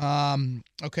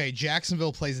 Okay,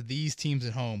 Jacksonville plays these teams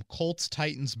at home: Colts,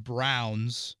 Titans,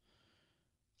 Browns,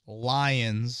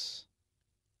 Lions,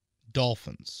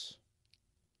 Dolphins.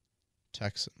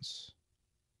 Texans.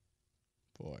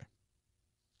 Boy.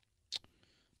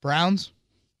 Browns?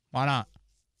 Why not?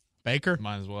 Baker?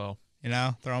 Might as well.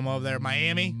 Throw him over there.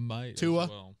 Miami? Might Tua? as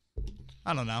well.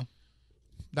 I don't know.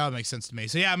 That would make sense to me.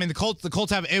 So, yeah, I mean, the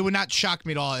Colts have – it would not shock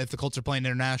me at all if the Colts are playing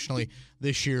internationally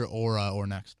this year or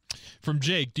next. From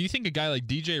Jake, do you think a guy like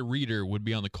DJ Reader would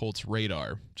be on the Colts'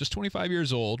 radar? Just 25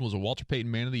 years old, was a Walter Payton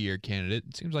Man of the Year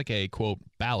candidate. Seems like a, quote,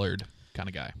 Ballard kind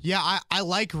of guy. Yeah, I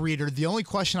like Reader. The only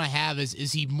question I have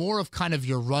is he more of kind of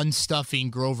your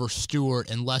run-stuffing Grover Stewart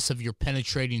and less of your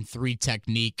penetrating three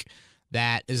technique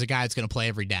that is a guy that's going to play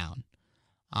every down?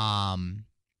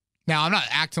 Now, I'm not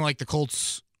acting like the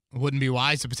Colts wouldn't be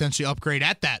wise to potentially upgrade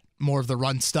at that, more of the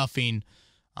run-stuffing,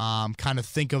 kind of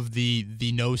think of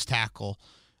the nose tackle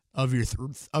of your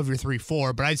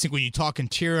 3-4. But I just think when you talk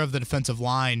interior of the defensive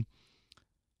line,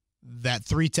 that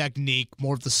three technique,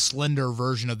 more of the slender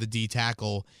version of the D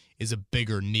tackle, is a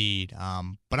bigger need.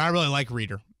 But I really like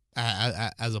Reader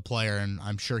as a player, and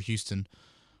I'm sure Houston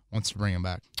wants to bring him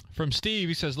back. From Steve,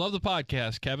 he says, love the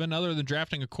podcast, Kevin. Other than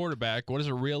drafting a quarterback, what is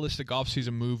a realistic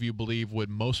offseason move you believe would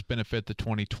most benefit the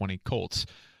 2020 Colts?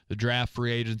 The draft,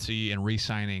 free agency, and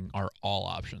re-signing are all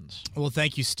options. Well,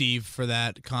 thank you, Steve, for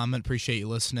that comment. Appreciate you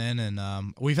listening.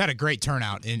 And we've had a great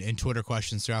turnout in Twitter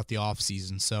questions throughout the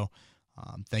offseason. So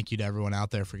thank you to everyone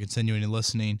out there for continuing and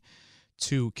listening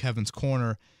to Kevin's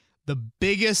Corner. The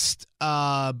biggest,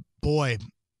 Anthony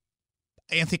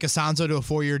Casonzo to a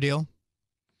 4-year deal.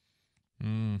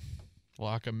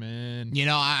 Lock him in.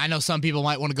 I know some people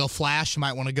might want to go Flash,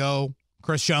 might want to go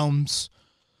Chris Jones,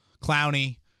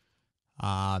 Clowney.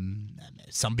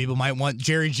 Some people might want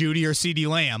Jerry Jeudy or CeeDee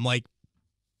Lamb. I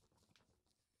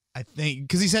think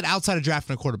because he said outside of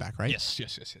drafting a quarterback, right? Yes.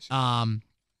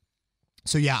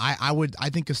 So yeah, I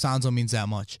think Costanzo means that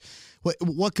much.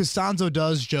 What Costanzo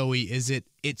does, Joey, is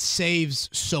it saves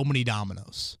so many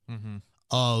dominoes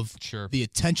of the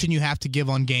attention you have to give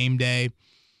on game day,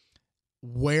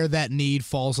 where that need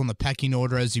falls on the pecking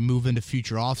order as you move into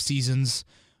future off seasons,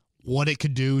 what it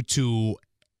could do to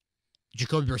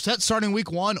Jacoby Brissett starting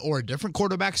week 1 or a different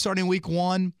quarterback starting week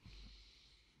 1.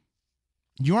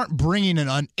 You aren't bringing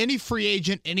any free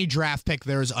agent, any draft pick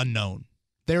there is unknown.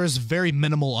 There is very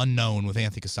minimal unknown with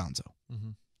Anthony Casonzo.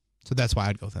 So that's why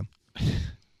I'd go with him.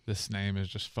 This name is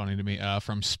just funny to me.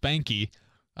 From Spanky.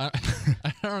 I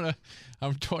don't know.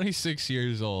 I'm 26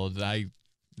 years old.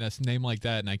 That's a name like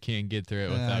that, and I can't get through it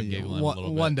without giggling a little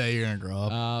bit. One day you're going to grow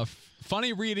up.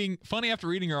 Funny after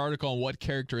reading your article on what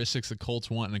characteristics the Colts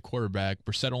want in a quarterback,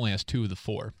 Brissett only has 2 of the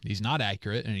 4. He's not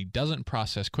accurate, and he doesn't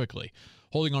process quickly.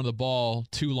 Holding on to the ball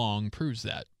too long proves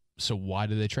that. So why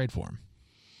did they trade for him?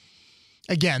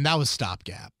 Again, that was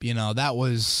stopgap. That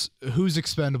was who's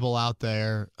expendable out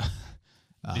there.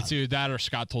 It's either that or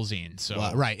Scott Tolzien. So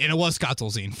right, and it was Scott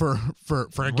Tolzien for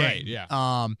a game. Right,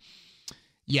 yeah.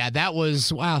 Yeah, that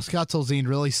was, wow, Scott Tolzien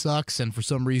really sucks, and for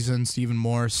some reason, Stephen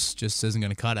Morris just isn't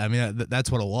going to cut it. I mean, that's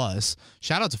what it was.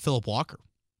 Shout out to Philip Walker.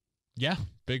 Yeah,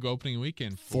 big opening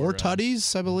weekend. 4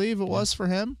 tutties, I believe it was for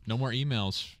him. No more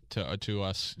emails to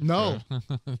us. No.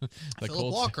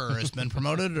 Philip Walker has been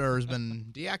promoted or has been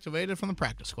deactivated from the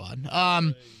practice squad.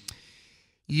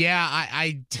 Yeah,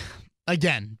 I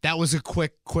again, that was a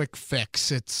quick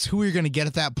fix. It's who you're going to get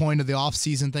at that point of the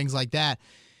offseason, things like that.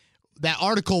 That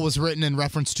article was written in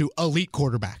reference to elite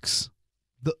quarterbacks,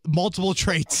 the multiple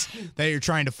traits that you're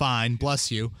trying to find.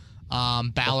 Bless you,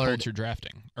 Ballard. You're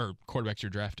drafting or quarterbacks you're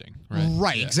drafting, right?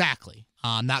 Right, yeah. Exactly.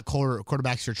 Not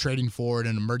quarterbacks you're trading for in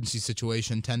an emergency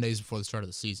situation 10 days before the start of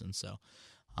the season. So,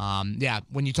 yeah,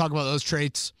 when you talk about those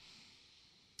traits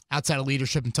outside of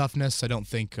leadership and toughness, I don't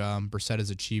think Brissett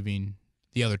is achieving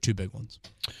the other 2 big ones.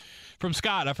 From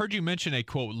Scott, I've heard you mention a,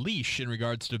 quote, leash in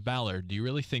regards to Ballard. Do you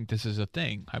really think this is a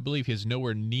thing? I believe he is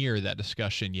nowhere near that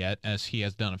discussion yet, as he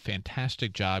has done a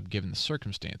fantastic job given the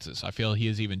circumstances. I feel he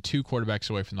is even 2 quarterbacks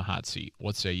away from the hot seat.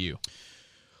 What say you?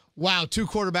 Wow, 2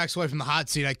 quarterbacks away from the hot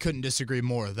seat. I couldn't disagree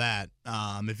more with that.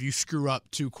 If you screw up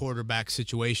 2 quarterback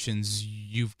situations,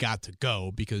 you've got to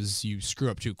go, because you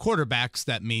screw up 2 quarterbacks,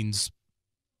 that means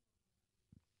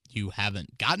you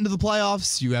haven't gotten to the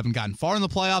playoffs. You haven't gotten far in the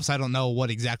playoffs. I don't know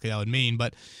what exactly that would mean,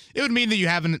 but it would mean that you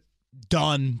haven't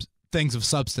done things of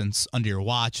substance under your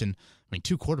watch. And, I mean,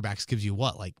 2 quarterbacks gives you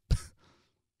what, like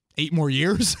 8 more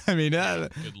years? I mean,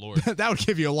 Good Lord. that would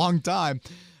give you a long time.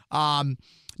 Now,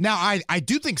 I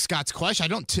do think Scott's question, I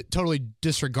don't totally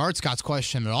disregard Scott's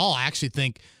question at all. I actually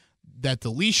think that the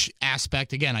leash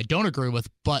aspect, again, I don't agree with,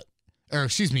 the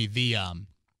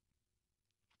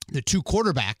 2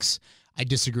 quarterbacks, I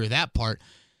disagree with that part.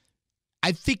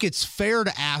 I think it's fair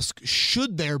to ask,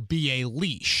 should there be a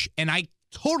leash? And I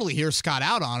totally hear Scott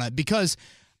out on it because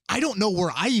I don't know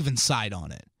where I even side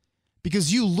on it.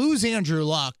 Because you lose Andrew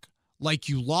Luck like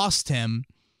you lost him.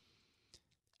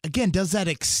 Again, does that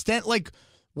extend? Like,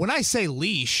 when I say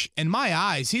leash, in my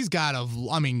eyes, he's got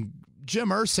Jim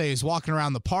Irsay is walking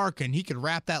around the park and he could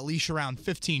wrap that leash around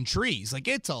 15 trees. Like,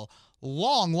 it's a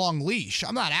long, long leash.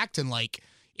 I'm not acting like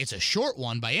it's a short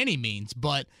one by any means,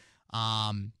 but,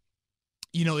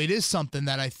 it is something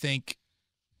that I think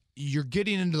you're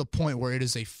getting into the point where it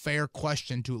is a fair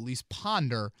question to at least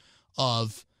ponder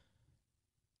of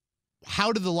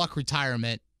how did the Luck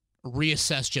retirement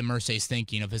reassess Jim Irsay's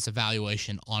thinking of his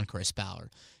evaluation on Chris Ballard?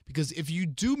 Because if you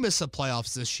do miss the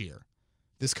playoffs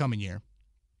this coming year,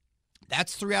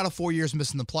 that's 3 out of 4 years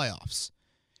missing the playoffs.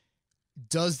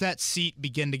 Does that seat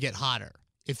begin to get hotter?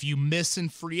 If you miss in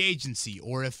free agency,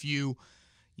 or if you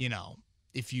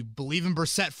believe in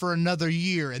Brissett for another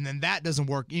year and then that doesn't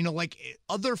work, like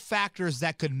other factors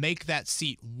that could make that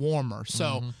seat warmer.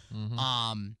 So,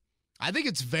 I think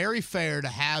it's very fair to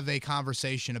have a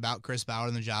conversation about Chris Ballard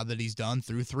and the job that he's done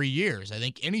through 3 years. I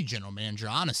think any general manager,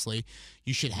 honestly,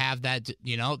 you should have that.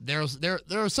 There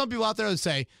are some people out there that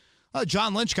say, "Oh,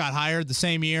 John Lynch got hired the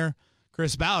same year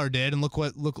Chris Ballard did, and look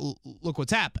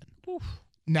what's happened." Oof.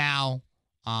 Now,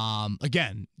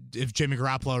 again, if Jimmy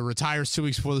Garoppolo retires 2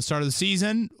 weeks before the start of the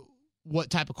season,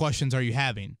 what type of questions are you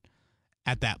having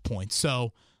at that point?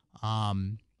 So,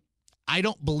 I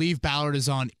don't believe Ballard is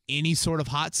on any sort of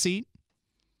hot seat.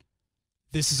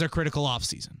 This is a critical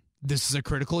offseason. This is a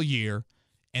critical year,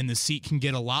 and the seat can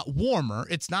get a lot warmer.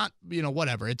 It's not,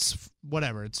 whatever.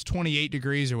 It's 28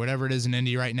 degrees or whatever it is in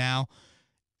Indy right now.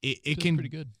 It can pretty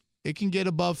good. It can get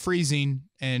above freezing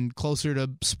and closer to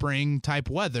spring type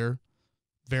weather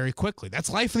very quickly. That's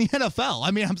life in the NFL.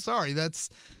 I mean, I'm sorry. That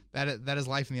is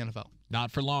life in the NFL. Not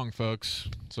for long, folks.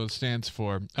 That's what it stands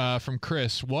for. From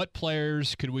Chris, what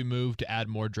players could we move to add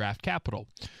more draft capital?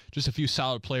 Just a few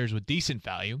solid players with decent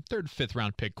value, 3rd, 5th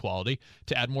round pick quality,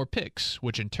 to add more picks,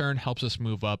 which in turn helps us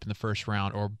move up in the first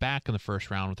round or back in the first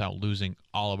round without losing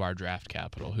all of our draft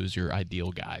capital. Who's your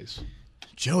ideal guys?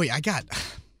 Joey, I got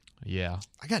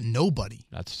nobody.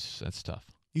 That's tough.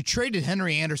 You traded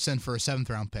Henry Anderson for a 7th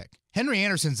round pick. Henry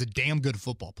Anderson's a damn good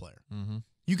football player. Mm-hmm.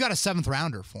 You got a 7th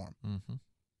rounder for him. Mm-hmm.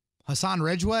 Hassan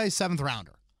Ridgeway, 7th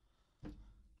rounder.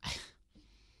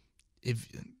 If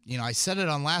I said it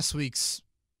on last week's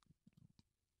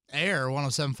air,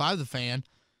 107.5 The Fan.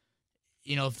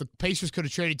 If the Pacers could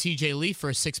have traded TJ Leaf for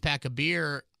a 6-pack of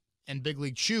beer and Big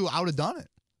League Chew, I would have done it.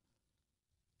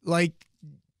 Like,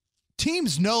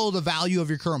 teams know the value of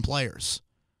your current players.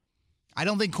 I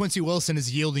don't think Quincy Wilson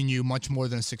is yielding you much more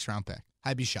than a 6th-round pick.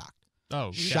 I'd be shocked.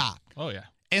 Oh, shocked. Yeah. Oh, yeah.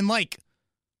 And,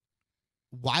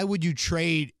 why would you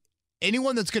trade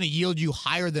anyone that's going to yield you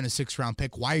higher than a 6th-round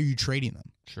pick? Why are you trading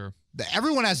them? Sure.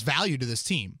 Everyone has value to this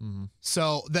team. Mm-hmm.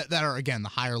 So that are, again, the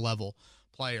higher level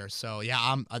players. So,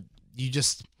 yeah, you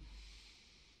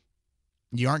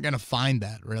aren't going to find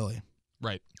that, really.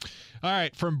 Right. All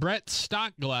right. From Brett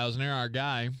Stockglausner, our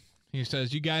guy, he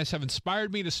says, "You guys have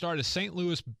inspired me to start a St.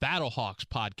 Louis Battlehawks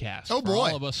podcast. Oh, boy. For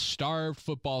all of us starved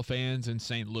football fans in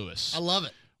St. Louis. I love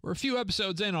it. We're a few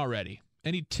episodes in already.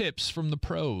 Any tips from the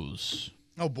pros?"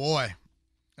 Oh, boy.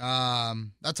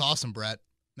 That's awesome, Brett.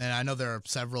 And I know there are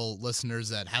several listeners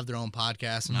that have their own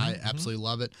podcasts, and I absolutely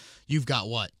love it. You've got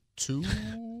what? Too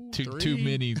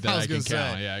many that I can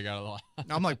count. Yeah, I got a lot.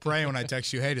 I'm like praying when I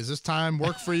text you, "Hey, does this time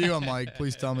work for you?" I'm like,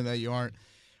 please tell me that you aren't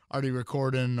already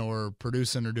recording or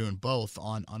producing or doing both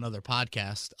on other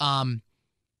podcasts.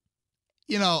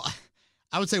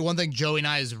 I would say one thing Joey and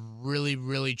I has really,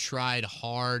 really tried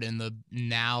hard in the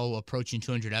now approaching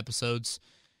 200 episodes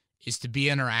is to be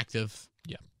interactive,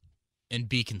 and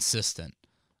be consistent.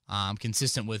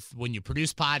 Consistent with when you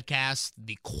produce podcasts,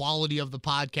 the quality of the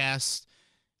podcast,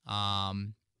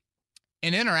 and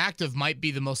interactive might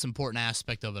be the most important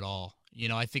aspect of it all.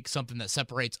 I think something that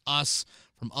separates us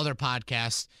from other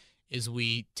podcasts is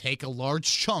we take a large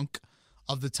chunk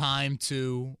of the time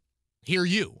to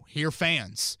hear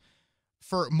fans,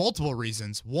 for multiple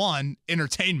reasons. One,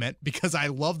 entertainment, because I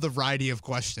love the variety of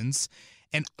questions.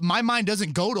 And my mind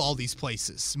doesn't go to all these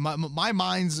places. My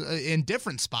mind's in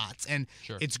different spots. And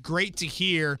It's great to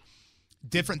hear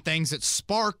different things that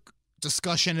spark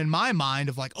discussion in my mind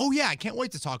of like, oh, yeah, I can't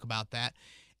wait to talk about that.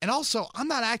 And also, I'm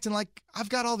not acting like I've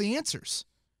got all the answers.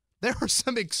 There are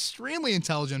some extremely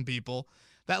intelligent people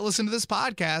that listen to this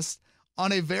podcast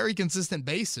on a very consistent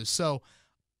basis. So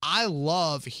I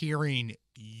love hearing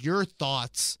your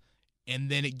thoughts, and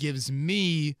then it gives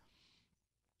me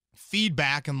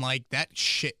feedback, and that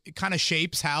it kind of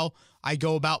shapes how I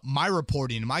go about my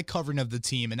reporting and my covering of the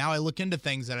team, and how I look into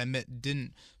things that I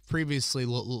didn't previously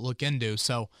look into.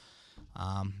 So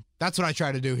that's what I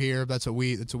try to do here. That's what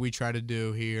we try to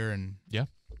do here. And yeah.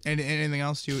 Anything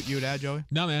else you would add, Joey?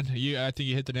 No, man. I think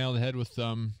you hit the nail on the head with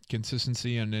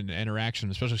consistency and interaction,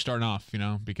 especially starting off.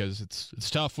 Because it's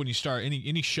tough when you start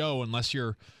any show unless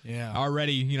you're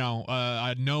already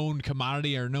a known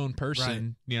commodity or a known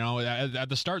person. Right. At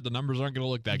the start the numbers aren't going to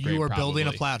look that great. You are probably. building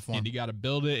a platform, and you got to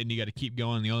build it, and you got to keep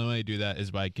going. The only way to do that is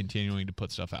by continuing to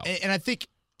put stuff out. And I think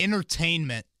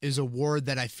entertainment is a word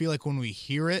that I feel like when we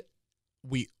hear it,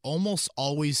 we almost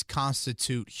always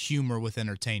constitute humor with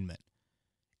entertainment.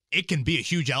 It can be a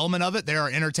huge element of it. There are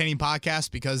entertaining podcasts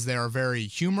because they are very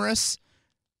humorous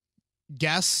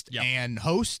guest and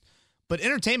host. But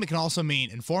entertainment can also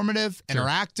mean informative,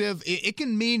 interactive. It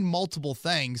can mean multiple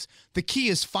things. The key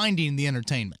is finding the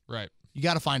entertainment. Right. You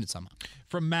got to find it somehow.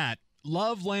 From Matt,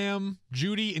 Love, Lamb,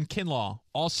 Judy, and Kinlaw,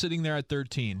 all sitting there at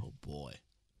 13. Oh, boy.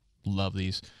 Love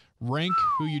these. Rank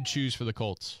who you'd choose for the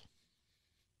Colts.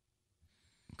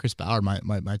 Chris Ballard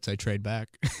might say trade back.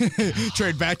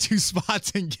 Trade back 2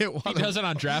 spots and get one. He does it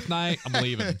on draft night. I'm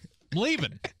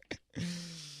leaving.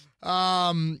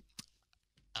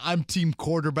 I'm team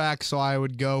quarterback, so I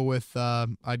would go with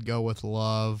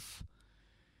Love.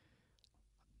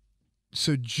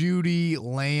 So Judy,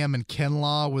 Lamb, and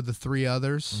Kinlaw were the 3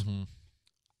 others. Mm-hmm.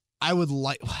 I would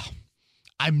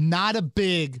I'm not a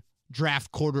big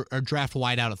draft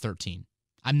wideout at 13.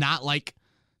 I'm not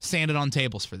standing on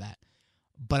tables for that.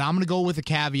 But I'm going to go with a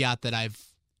caveat that I've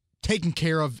taken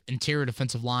care of interior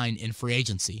defensive line in free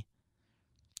agency,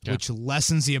 which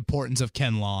lessens the importance of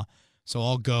Kinlaw. So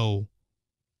I'll go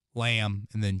Lamb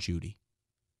and then Judy.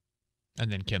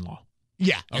 And then Kinlaw.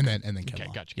 Yeah, okay. and then Kinlaw. Okay,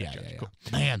 gotcha. Cool.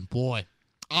 Man, boy.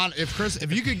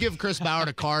 If you could give Chris Ballard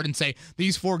a card and say,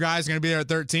 these 4 guys are going to be there at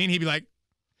 13, he'd be like,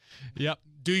 yep.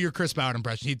 Do your Chris Ballard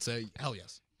impression. He'd say, hell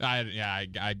yes.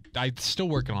 I'm still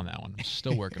working on that one.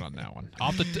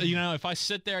 Off the, if I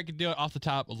sit there, I could do it off the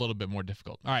top. A little bit more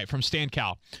difficult. All right, from Stan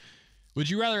Cal. Would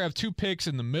you rather have 2 picks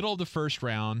in the middle of the first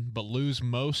round, but lose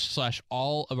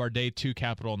most/all of our day 2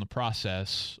 capital in the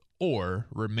process, or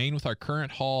remain with our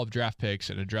current haul of draft picks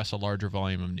and address a larger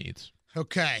volume of needs?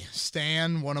 Okay,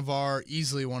 Stan,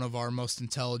 easily one of our most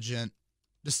intelligent.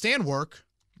 Does Stan work?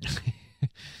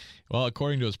 Well,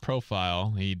 according to his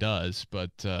profile, he does,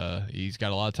 but he's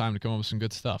got a lot of time to come up with some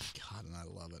good stuff. God, and I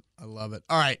love it.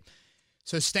 All right.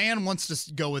 So Stan wants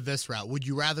to go with this route. Would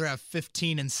you rather have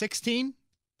 15 and 16,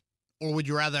 or would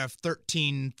you rather have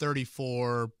 13,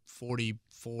 34,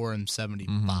 44, and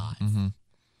 75? Mm-hmm.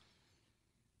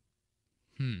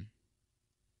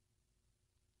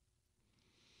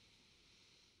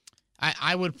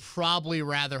 I would probably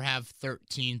rather have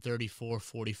 13, 34,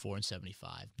 44, and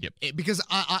 75. Yep. Because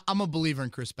I'm a believer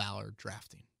in Chris Ballard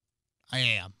drafting. I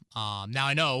am. Now,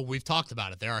 I know we've talked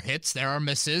about it. There are hits, there are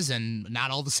misses, and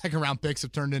not all the second-round picks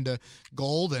have turned into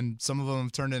gold, and some of them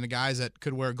have turned into guys that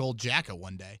could wear a gold jacket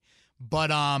one day.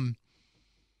 But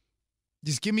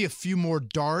just give me a few more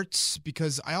darts,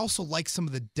 because I also like some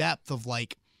of the depth of,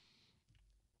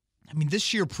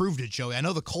 this year proved it, Joey. I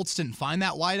know the Colts didn't find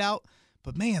that wideout,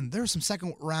 but, man, there were some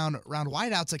second-round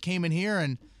wideouts that came in here,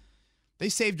 and they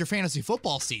saved your fantasy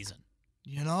football season,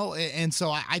 And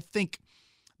so I think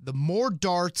the more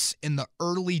darts in the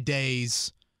early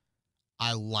days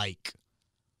I like,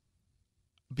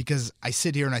 because I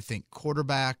sit here and I think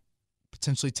quarterback,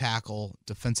 potentially tackle,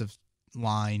 defensive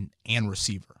line, and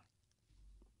receiver.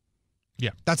 Yeah.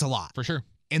 That's a lot. For sure.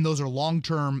 And those are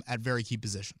long-term at very key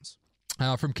positions.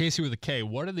 From Casey with a K,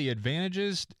 what are the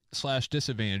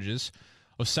advantages/disadvantages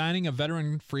of signing a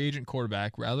veteran free agent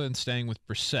quarterback rather than staying with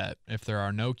Brissett if there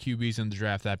are no QBs in the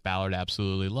draft that Ballard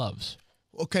absolutely loves?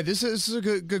 Okay, this is a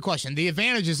good question. The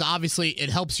advantage is obviously it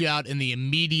helps you out in the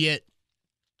immediate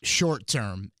short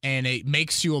term, and it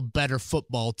makes you a better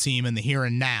football team in the here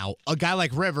and now. A guy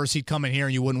like Rivers, he'd come in here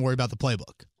and you wouldn't worry about the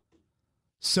playbook.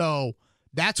 So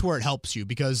that's where it helps you,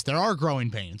 because there are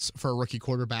growing pains for a rookie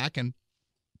quarterback, and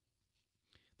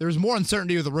there's more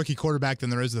uncertainty with a rookie quarterback than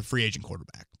there is with a free agent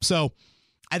quarterback. So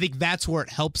I think that's where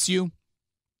it helps you.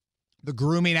 The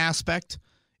grooming aspect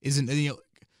isn't,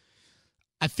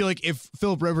 I feel like if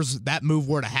Phillip Rivers, that move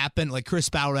were to happen, like Chris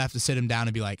Ballard would have to sit him down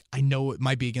and be like, I know it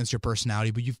might be against your personality,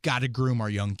 but you've got to groom our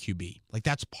young QB. Like,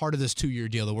 that's part of this 2-year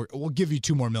deal that we'll give you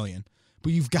 $2 more million.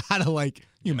 But you've got to,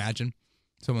 you imagine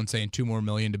someone saying $2 more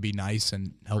million to be nice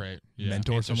and help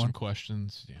mentor answer someone? Some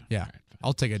questions. Yeah. Right.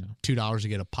 I'll take $2 to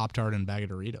get a Pop-Tart and a bag of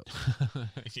Doritos.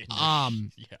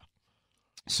 Yeah.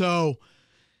 So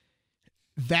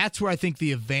that's where I think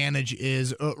the advantage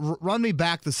is. Run me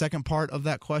back the second part of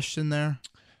that question there.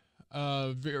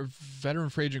 Veteran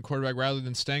free agent quarterback rather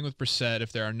than staying with Brissett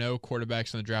if there are no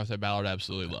quarterbacks in the draft that Ballard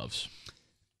absolutely loves.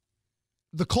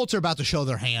 The Colts are about to show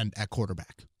their hand at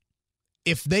quarterback.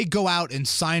 If they go out and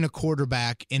sign a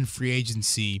quarterback in free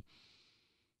agency,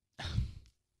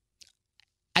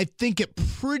 I think it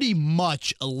pretty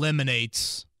much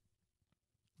eliminates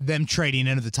them trading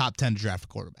into the top 10 to draft a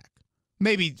quarterback.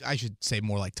 Maybe I should say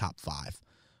more like top 5.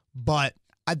 But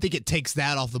I think it takes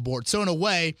that off the board. So in a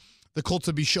way, the Colts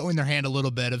will be showing their hand a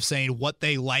little bit of saying what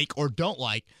they like or don't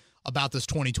like about this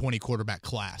 2020 quarterback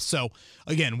class. So,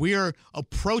 again, we are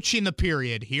approaching the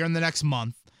period here in the next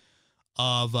month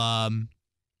of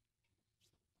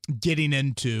getting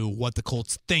into what the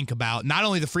Colts think about not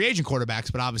only the free agent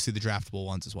quarterbacks, but obviously the draftable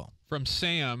ones as well. From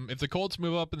Sam, if the Colts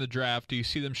move up in the draft, do you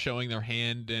see them showing their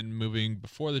hand and moving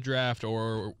before the draft,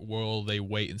 or will they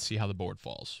wait and see how the board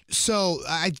falls? So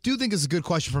I do think it's a good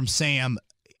question from Sam.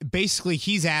 Basically,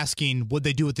 he's asking, would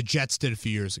they do what the Jets did a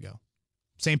few years ago?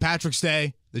 St. Patrick's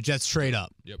Day, the Jets trade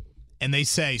up. Yep. And they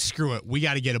say, screw it, we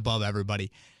got to get above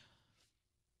everybody.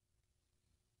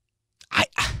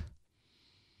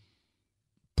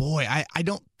 I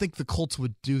don't think the Colts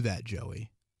would do that,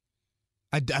 Joey.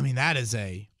 I mean, that is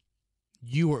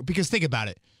because think about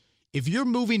it. If you're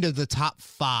moving to the top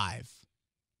 5,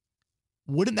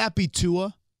 wouldn't that be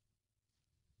Tua?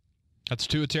 That's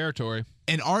Tua territory.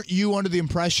 And aren't you under the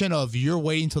impression of you're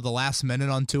waiting till the last minute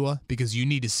on Tua because you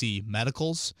need to see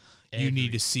medicals, you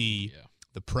need to see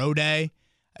the pro day.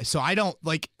 So I don't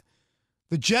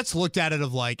the Jets looked at it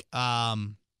of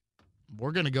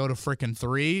we're going to go to frickin'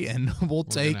 3 and we'll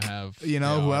take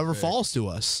whoever falls to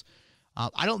us.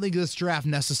 I don't think this draft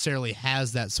necessarily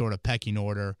has that sort of pecking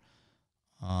order.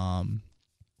 So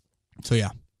yeah.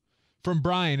 From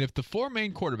Brian, if the 4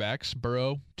 main quarterbacks,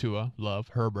 Burrow, Tua, Love,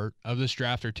 Herbert, of this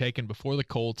draft are taken before the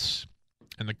Colts,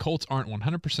 and the Colts aren't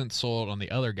 100% sold on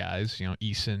the other guys,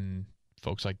 Eason,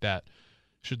 folks like that,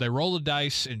 should they roll the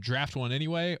dice and draft one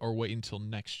anyway, or wait until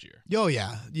next year? Oh,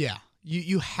 yeah.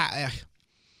 You have...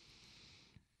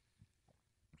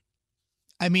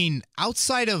 I mean,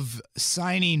 outside of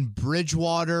signing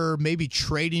Bridgewater, maybe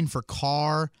trading for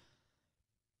Carr,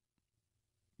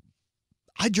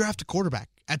 I'd draft a quarterback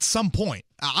at some point.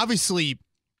 Obviously,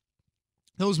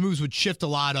 those moves would shift a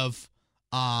lot of,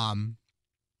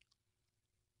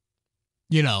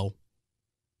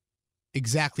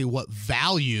 exactly what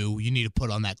value you need to put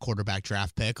on that quarterback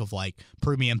draft pick of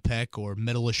premium pick or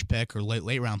middle-ish pick or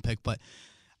late round pick. But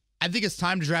I think it's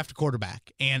time to draft a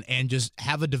quarterback and just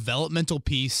have a developmental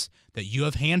piece that you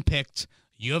have handpicked,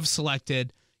 you have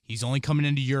selected. He's only coming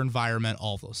into your environment,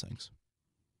 all of those things.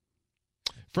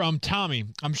 From Tommy,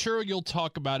 I'm sure you'll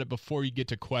talk about it before you get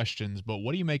to questions, but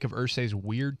what do you make of Irsay's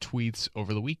weird tweets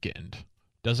over the weekend?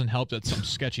 Doesn't help that some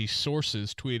sketchy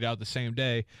sources tweeted out the same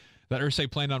day that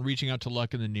Irsay planned on reaching out to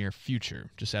Luck in the near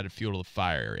future. Just added fuel to the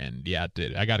fire, and yeah, it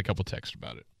did. I got a couple texts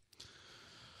about it.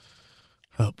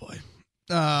 Oh, boy.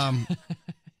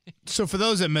 So for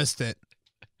those that missed it,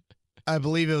 I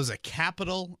believe it was a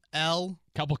capital L.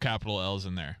 Couple capital L's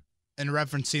in there. And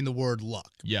referencing the word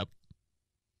Luck. Yep.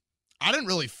 I didn't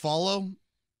really follow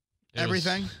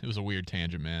everything. It was a weird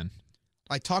tangent, man.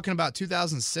 Talking about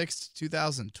 2006 to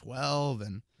 2012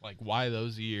 and... why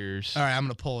those years? All right, I'm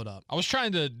going to pull it up. I was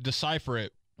trying to decipher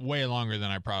it way longer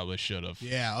than I probably should have.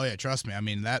 Yeah, oh yeah, trust me. I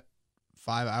mean,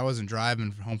 I wasn't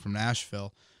driving home from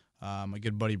Nashville. My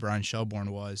good buddy Brian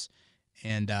Shelbourne was.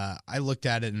 And I looked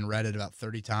at it and read it about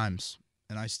 30 times,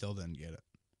 and I still didn't get it.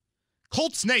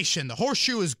 Colts Nation, the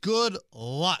horseshoe is good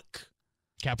luck.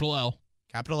 Capital L.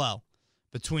 Capital L.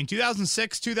 Between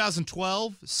 2006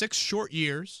 2012, 6 short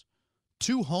years,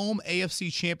 2 home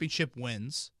AFC championship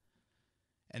wins,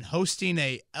 and hosting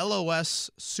a LOS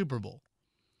Super Bowl.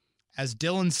 As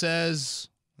Dylan says,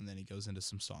 and then he goes into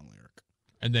some song lyric.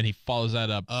 And then he follows that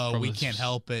up. Oh, we can't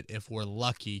help it if we're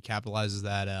lucky, capitalizes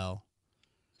that L.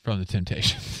 From the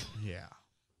Temptations. Yeah.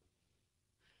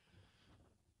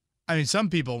 I mean, some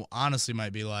people honestly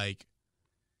might be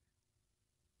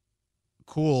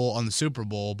cool on the Super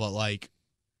Bowl, but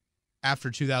after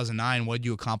 2009, what did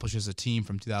you accomplish as a team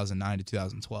from 2009 to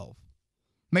 2012?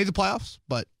 Made the playoffs,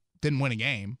 but didn't win a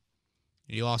game.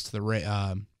 You lost to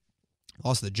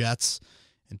the Jets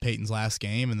in Peyton's last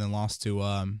game, and then lost to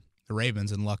the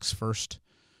Ravens in Luck's first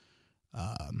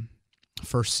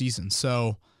season.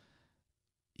 So,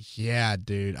 yeah,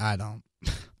 dude, I don't.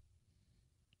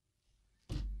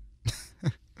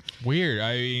 Weird.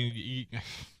 I mean,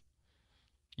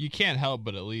 you can't help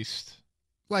but at least.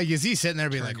 Is he sitting there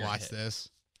being watch this?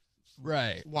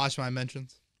 Right. Watch my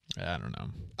mentions? I don't know.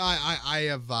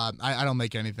 I don't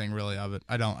make anything really of it.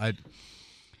 I don't.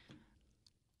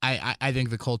 I think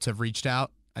the Colts have reached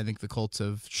out I think the Colts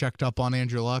have checked up on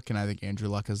Andrew Luck, and I think Andrew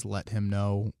Luck has let him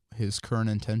know his current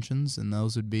intentions, and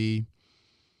those would be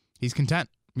he's content.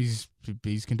 He's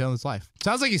content with his life.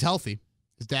 Sounds like he's healthy.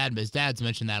 His dad's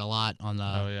mentioned that a lot on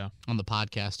the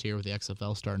podcast here with the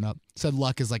XFL starting up. Said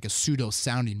Luck is like a pseudo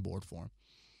sounding board for him.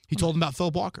 He told him about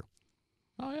Phil Walker.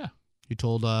 Oh yeah. He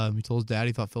told his dad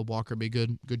he thought Phil Walker would be a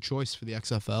good choice for the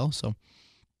XFL. So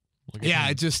yeah,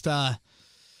 it just I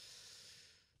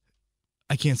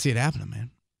can't see it happening, man.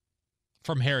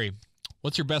 From Harry,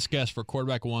 what's your best guess for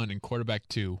quarterback 1 and quarterback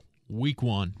 2, week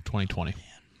 1, 2020?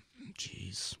 Man,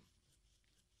 jeez.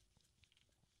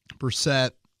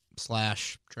 Brissett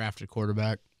 / drafted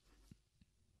quarterback.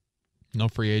 No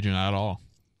free agent at all.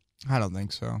 I don't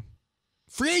think so.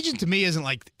 Free agent to me isn't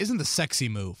the sexy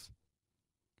move,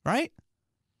 right?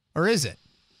 Or is it?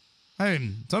 I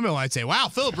mean, some people might say, "Wow,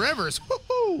 Philip Rivers."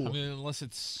 Woo-hoo. I mean, unless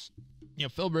it's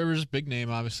Philip Rivers, big name,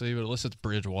 obviously, but unless it's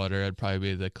Bridgewater, it'd probably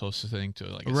be the closest thing to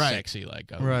like a sexy,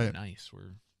 like, oh, right. Nice.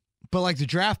 But like the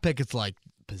draft pick, it's like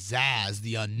pizzazz,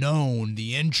 the unknown,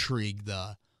 the intrigue,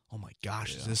 the oh my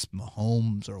gosh, is this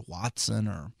Mahomes or Watson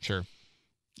or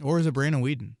is it Brandon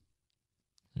Weeden?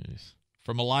 Yes.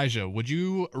 From Elijah, would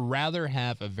you rather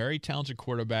have a very talented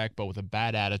quarterback but with a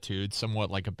bad attitude,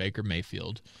 somewhat like a Baker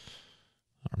Mayfield?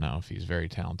 I don't know if he's very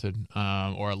talented,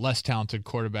 or a less talented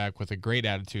quarterback with a great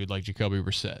attitude like Jacoby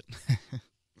Brissett.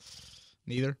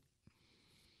 Neither.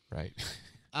 Right.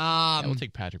 We'll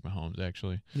take Patrick Mahomes,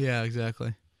 actually. Yeah,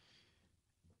 exactly.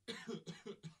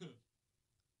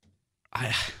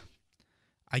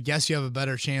 I guess you have a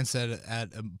better chance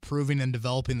at improving and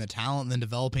developing the talent than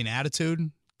developing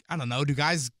attitude. I don't know.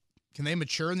 Can they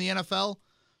mature in the NFL?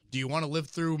 Do you want to live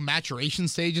through maturation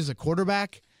stages at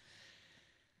quarterback?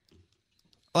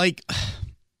 Like,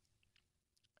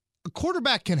 a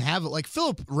quarterback can have it. Like,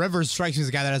 Philip Rivers strikes me as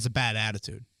a guy that has a bad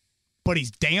attitude, but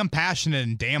he's damn passionate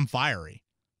and damn fiery.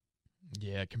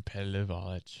 Yeah, competitive, all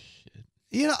that shit.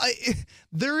 You know,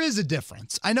 there is a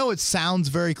difference. I know it sounds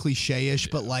very cliche-ish,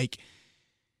 but like,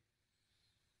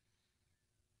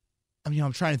 I mean,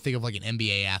 I'm trying to think of like an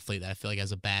NBA athlete that I feel like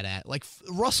has a bad like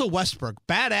Russell Westbrook,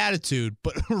 bad attitude,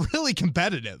 but really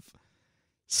competitive.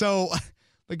 So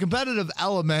the competitive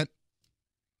element,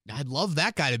 I'd love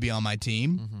that guy to be on my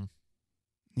team. Mm-hmm.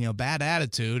 You know, bad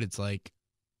attitude. It's like,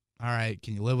 all right,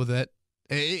 can you live with it?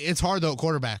 It's hard though at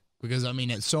quarterback because I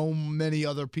mean, so many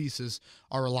other pieces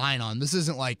are relying on. This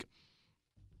isn't like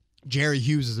Jerry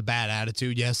Hughes is a bad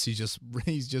attitude. Yes, he's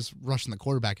just rushing the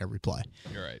quarterback every play.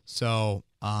 You're right. So,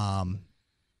 I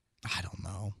don't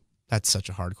know. That's such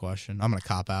a hard question. I'm gonna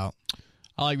cop out.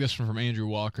 I like this one from Andrew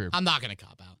Walker. I'm not gonna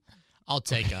cop out. I'll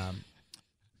take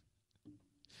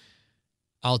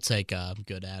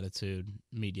good attitude,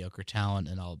 mediocre talent,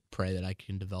 and I'll pray that I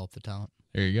can develop the talent.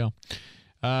 There you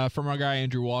go. From our guy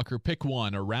Andrew Walker, pick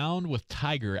one. A round with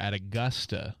Tiger at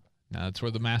Augusta. Now that's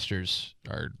where the Masters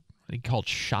are. I think called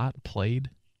played.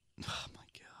 Oh my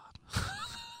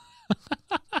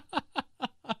god.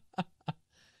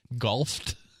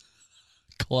 Golfed.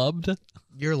 Clubbed.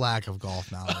 Your lack of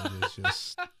golf knowledge is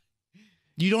just.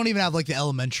 You don't even have like the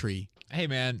elementary. Hey,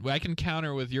 man, I can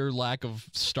counter with your lack of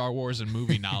Star Wars and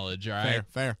movie knowledge, all right?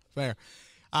 Fair.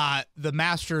 The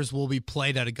Masters will be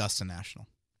played at Augusta National.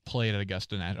 Played at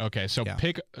Augusta National. Okay, so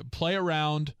play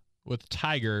around with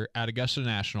Tiger at Augusta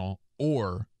National,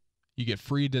 or you get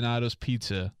free Donato's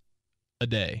pizza a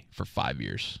day for 5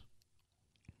 years.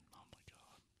 Oh, my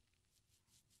God.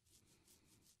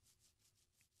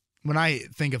 When I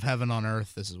think of heaven on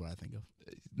earth, this is what I think of.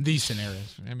 These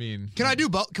scenarios. I mean, can I do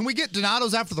both? Can we get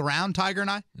Donato's after the round, Tiger and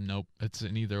I? Nope. It's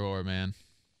an either or, man.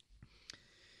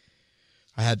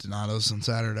 I had Donato's on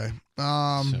Saturday.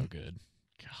 So good.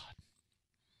 God.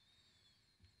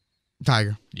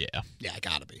 Tiger. Yeah. Yeah, I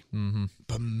gotta be. Mm-hmm.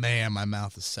 But man, my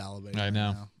mouth is salivating. I know.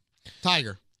 Right now.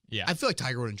 Tiger. Yeah. I feel like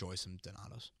Tiger would enjoy some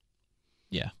Donato's.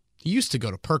 Yeah. He used to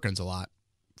go to Perkins a lot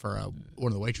for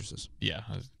one of the waitresses. Yeah.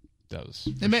 That was.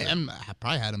 I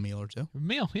probably had a meal or two.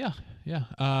 Meal, yeah.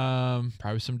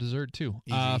 Probably some dessert too.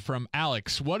 From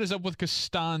Alex, what is up with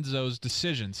Costanzo's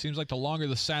decision? Seems like the longer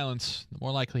the silence, the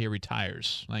more likely he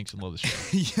retires. Thanks and love the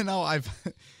show. You know,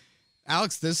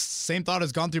 Alex, this same thought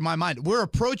has gone through my mind. We're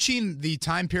approaching the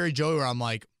time period, Joey, where I'm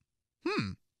like,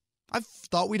 I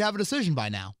thought we'd have a decision by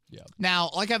now. Yeah. Now,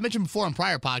 like I've mentioned before on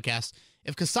prior podcasts,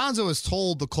 if Costanzo has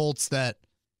told the Colts that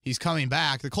he's coming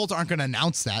back, the Colts aren't going to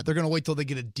announce that. They're going to wait till they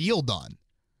get a deal done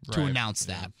to announce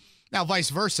that. Now, vice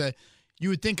versa, you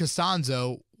would think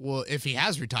Costanzo, well, if he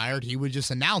has retired, he would just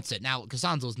announce it. Now,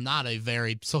 Costanzo's not a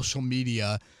very social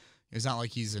media. It's not like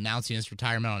he's announcing his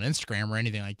retirement on Instagram or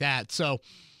anything like that. So,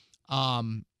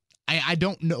 I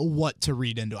don't know what to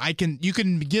read into. You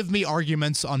can give me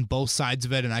arguments on both sides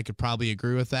of it, and I could probably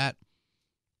agree with that.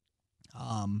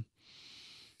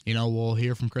 We'll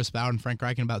hear from Chris Ballard and Frank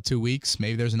Reich in about 2 weeks.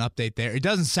 Maybe there's an update there. It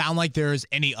doesn't sound like there's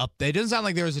any update. It doesn't sound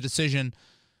like there is a decision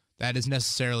that has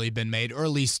necessarily been made, or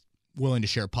at least willing to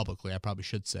share publicly, I probably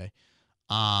should say.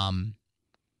 But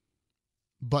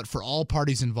for all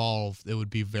parties involved, it would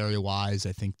be very wise,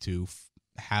 I think, to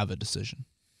have a decision.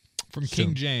 From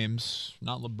King James,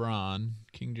 not LeBron.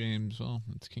 King James, well,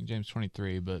 it's King James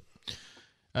 23, but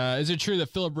is it true that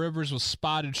Phillip Rivers was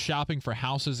spotted shopping for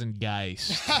houses in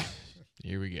Geist?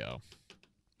 Here we go.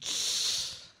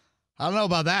 I don't know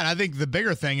about that. I think the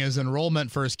bigger thing is enrollment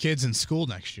for his kids in school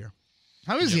next year.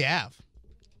 How many does he have?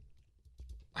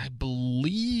 I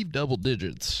believe double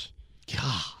digits.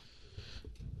 God.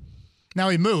 Now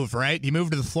he moved, right? He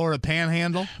moved to the Florida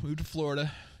Panhandle. Moved to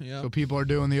Florida, yeah. So people are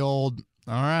doing the old,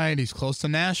 all right, he's close to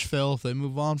Nashville. If they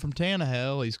move on from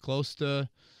Tannehill, he's close to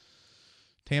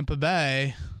Tampa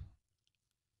Bay.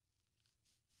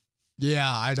 Yeah,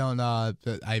 I don't know.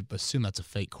 I assume that's a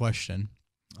fake question.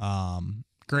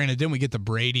 Granted, didn't we get the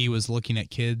Brady was looking at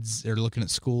kids or looking at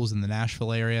schools in the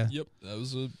Nashville area? Yep, that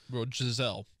was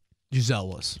Giselle. Giselle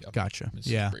was. Yep. Gotcha. Mrs.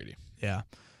 Yeah. Brady. Yeah.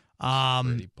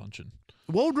 Brady punching.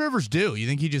 What would Rivers do? You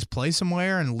think he just play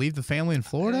somewhere and leave the family in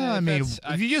Florida?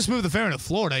 If you just move the family to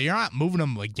Florida, you're not moving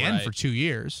them again for 2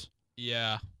 years.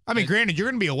 Yeah. Granted, you're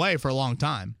going to be away for a long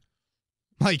time.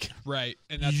 Right.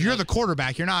 And you're the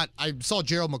quarterback. You're not. I saw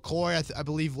Gerald McCoy, I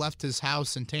believe, left his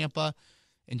house in Tampa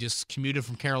and just commuted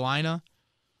from Carolina.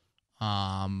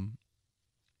 But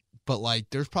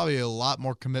there's probably a lot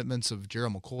more commitments of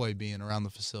Gerald McCoy being around the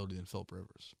facility than Phillip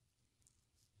Rivers.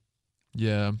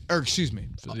 Yeah. Or excuse me,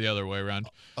 the other way around.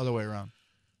 Other way around.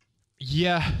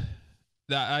 Yeah.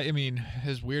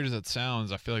 As weird as it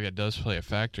sounds, I feel like it does play a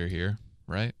factor here,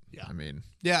 right? Yeah.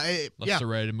 Unless they're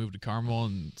ready to move to Carmel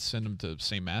and send them to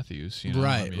St. Matthews.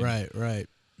 Right.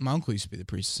 My uncle used to be the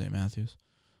priest of St. Matthews.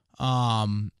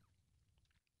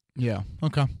 Yeah.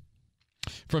 Okay.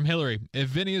 From Hillary, if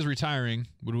Vinny is retiring,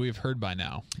 would we have heard by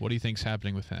now? What do you think's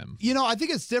happening with him? I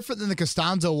think it's different than the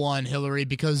Costanzo one, Hillary,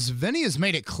 because Vinny has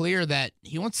made it clear that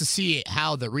he wants to see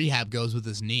how the rehab goes with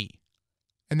his knee.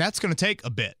 And that's going to take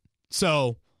a bit.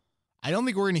 So I don't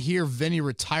think we're going to hear Vinny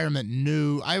retirement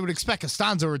news. I would expect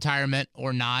Costanzo retirement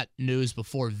or not news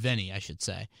before Vinny, I should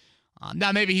say.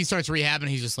 Now, maybe he starts rehab and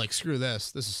he's just like, screw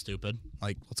this. This is stupid.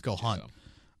 Let's go hunt.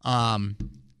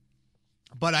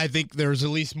 But I think there's at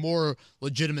least more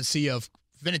legitimacy of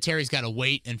Vinatieri's got to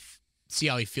wait and see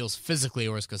how he feels physically,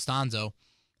 whereas Costanzo,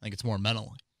 I think it's more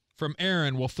mentally. From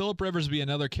Aaron, will Phillip Rivers be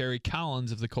another Kerry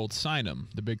Collins if the Colts sign him?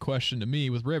 The big question to me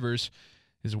with Rivers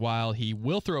is while he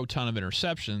will throw a ton of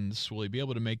interceptions, will he be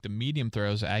able to make the medium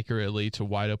throws accurately to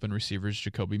wide-open receivers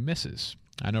Jacoby misses?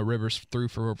 I know Rivers threw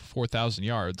for over 4,000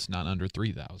 yards, not under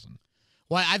 3,000.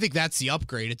 Well, I think that's the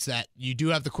upgrade. It's that you do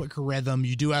have the quicker rhythm.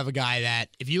 You do have a guy that,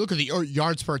 if you look at the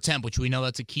yards per attempt, which we know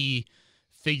that's a key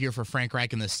figure for Frank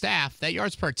Reich and the staff, that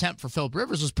yards per attempt for Phillip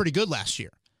Rivers was pretty good last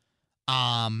year.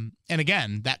 And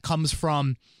again, that comes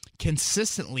from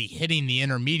consistently hitting the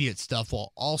intermediate stuff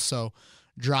while also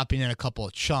dropping in a couple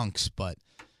of chunks. But,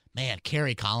 man,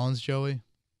 Kerry Collins, Joey.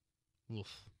 Oof.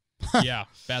 Yeah,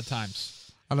 bad times.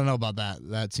 I don't know about that.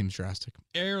 That seems drastic.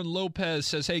 Aaron Lopez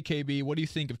says, hey, KB, what do you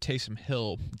think of Taysom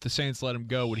Hill? If the Saints let him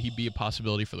go, would he be a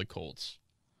possibility for the Colts?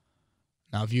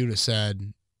 Now, if you'd have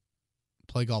said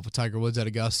play golf with Tiger Woods at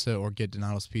Augusta or get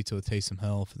Donato's Pizza with Taysom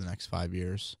Hill for the next 5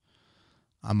 years,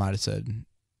 I might have said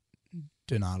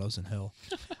Donato's and Hill.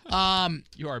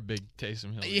 You are a big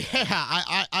Taysom Hill.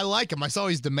 Yeah, I like him. I saw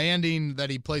he's demanding that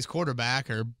he plays quarterback,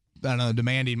 or I don't know,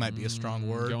 demanding might be a strong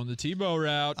word. Going the Tebow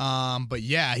route. But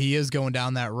yeah, he is going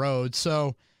down that road.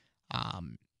 So I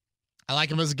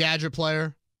like him as a gadget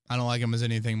player. I don't like him as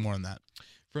anything more than that.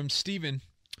 From Steven,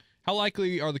 how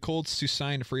likely are the Colts to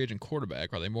sign a free agent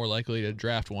quarterback? Are they more likely to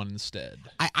draft one instead?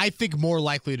 I think more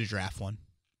likely to draft one.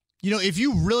 If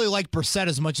you really like Brissett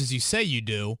as much as you say you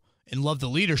do and love the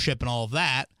leadership and all of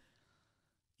that,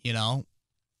 I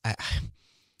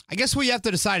guess what you have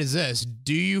to decide is this.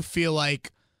 Do you feel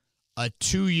like a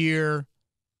 2-year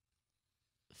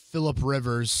Phillip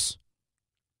Rivers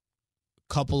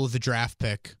coupled with a draft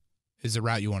pick is the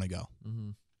route you want to go? Mm-hmm.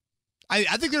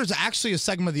 I think there's actually a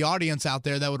segment of the audience out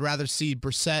there that would rather see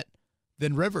Brissett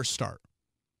than Rivers start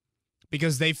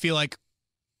because they feel like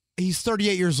he's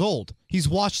 38 years old. He's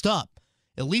washed up.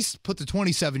 At least put the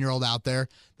 27-year-old out there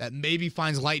that maybe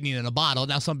finds lightning in a bottle.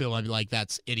 Now, some people might be like,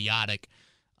 that's idiotic.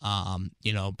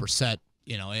 Brissett,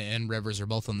 and Rivers are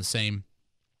both on the same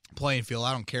playing field.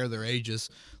 I don't care their ages.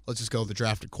 Let's just go with the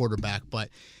drafted quarterback. But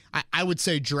I would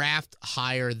say draft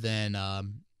higher than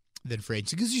free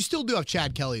agency because you still do have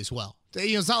Chad Kelly as well.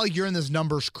 You know, it's not like you're in this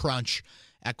numbers crunch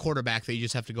at quarterback that you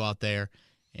just have to go out there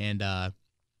and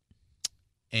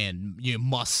you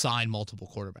must sign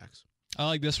multiple quarterbacks. I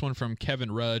like this one from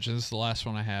Kevin Rudge, and this is the last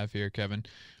one I have here, Kevin.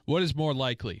 What is more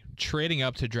likely, trading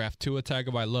up to draft Tua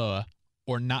Tagovailoa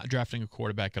or not drafting a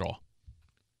quarterback at all?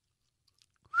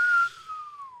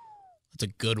 That's a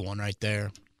good one right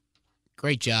there.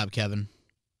 Great job, Kevin.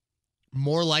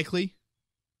 More likely?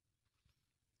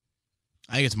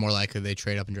 I think it's more likely they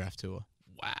trade up and draft Tua.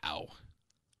 Wow.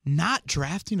 Not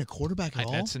drafting a quarterback at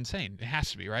all? That's insane. It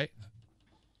has to be, right? I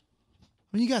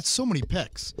mean, you got so many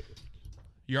picks.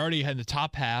 You already had the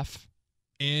top half,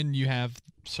 and you have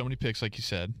so many picks, like you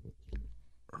said.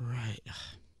 Right.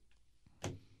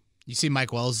 You see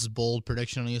Mike Wells' bold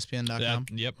prediction on ESPN.com?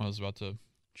 Yep, I was about to.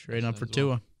 Trade up for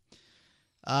Tua.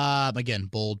 Again,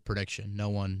 bold prediction. No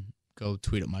one go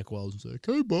tweet at Mike Wells and say,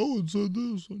 Kay Bowen said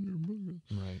this on your book.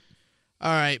 Right.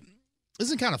 All right.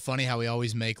 Isn't it kind of funny how we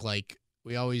always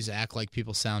act like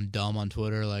people sound dumb on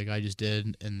Twitter, like I just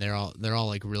did, and they're all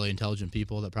like really intelligent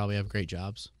people that probably have great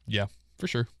jobs. Yeah, for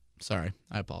sure. Sorry,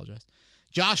 I apologize.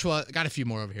 Joshua, got a few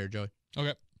more over here, Joey.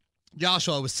 Okay.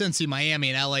 Joshua, with Cincy,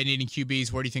 Miami, and LA needing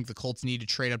QBs, where do you think the Colts need to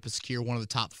trade up to secure one of the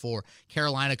top 4?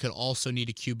 Carolina could also need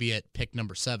a QB at pick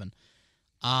number 7.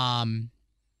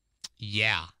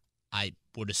 Yeah, I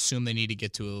would assume they need to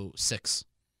get to 6.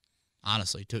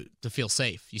 Honestly, to feel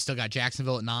safe. You still got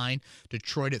Jacksonville at 9,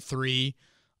 Detroit at 3.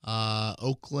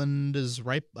 Oakland is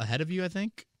right ahead of you, I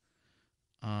think.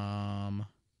 And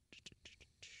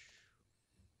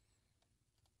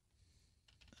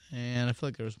I feel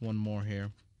like there's one more here.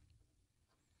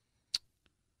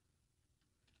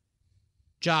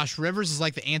 Josh, Rivers is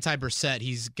like the anti-Brissett.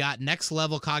 He's got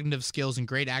next-level cognitive skills and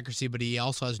great accuracy, but he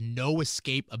also has no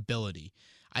escape ability.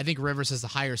 I think Rivers has a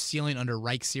higher ceiling under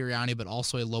Reich Sirianni, but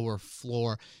also a lower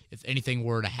floor if anything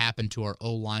were to happen to our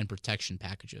O-line protection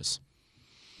packages.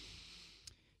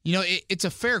 You know, it's a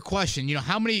fair question. You know,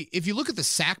 how many, if you look at the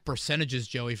sack percentages,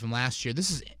 Joey, from last year, this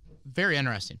is very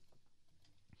interesting.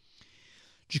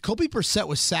 Jacoby Brissett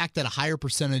was sacked at a higher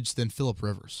percentage than Phillip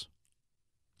Rivers.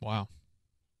 Wow.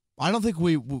 I don't think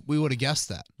we would have guessed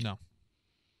that. No.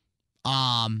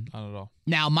 Not at all.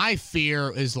 Now, my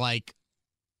fear is like,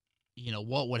 you know,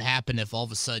 what would happen if all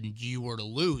of a sudden you were to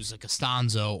lose a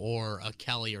Costanzo or a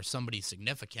Kelly or somebody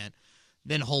significant?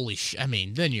 Then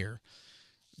then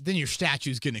your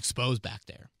statue's getting exposed back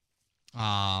there.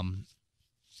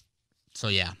 So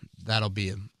yeah, that'll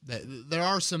be there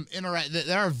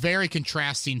are very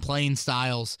contrasting playing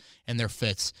styles and their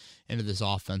fits into this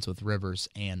offense with Rivers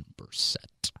and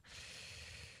Brissett.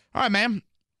 All right, man.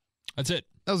 That's it.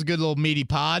 That was a good little meaty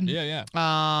pod. Yeah.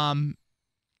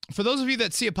 For those of you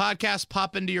that see a podcast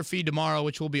pop into your feed tomorrow,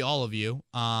 which will be all of you,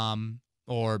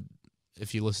 or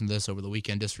if you listen to this over the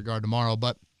weekend, disregard tomorrow,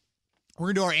 but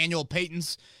we're going to do our annual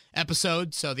Peyton's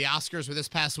episode. So the Oscars were this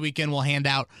past weekend. We'll hand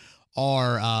out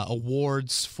our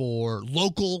awards for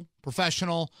local,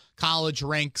 professional, college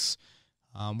ranks.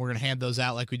 We're going to hand those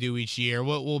out like we do each year.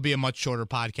 We'll be a much shorter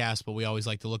podcast, but we always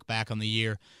like to look back on the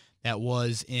year that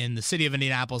was in the city of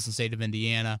Indianapolis and state of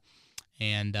Indiana.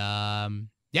 And,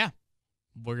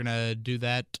 we're going to do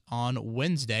that on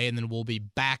Wednesday, and then we'll be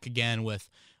back again with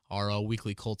our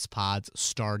weekly Colts pods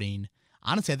starting.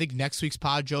 Honestly, I think next week's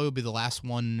pod, Joey, will be the last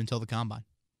one until the Combine.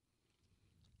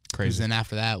 Crazy. Then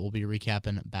after that, we'll be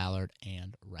recapping Ballard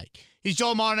and Reich. He's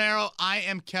Joey Molinaro. I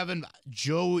am Kevin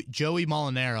Joey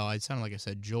Molinaro. I sounded like I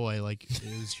said Joy, like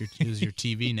it was your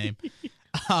TV name.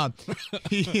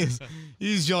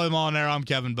 He's Joey Molinaro. I'm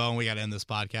Kevin Bowen. We got to end this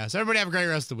podcast. Everybody have a great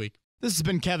rest of the week. This has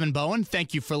been Kevin Bowen.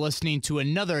 Thank you for listening to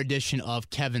another edition of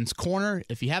Kevin's Corner.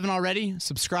 If you haven't already,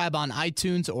 subscribe on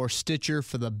iTunes or Stitcher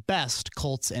for the best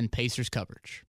Colts and Pacers coverage.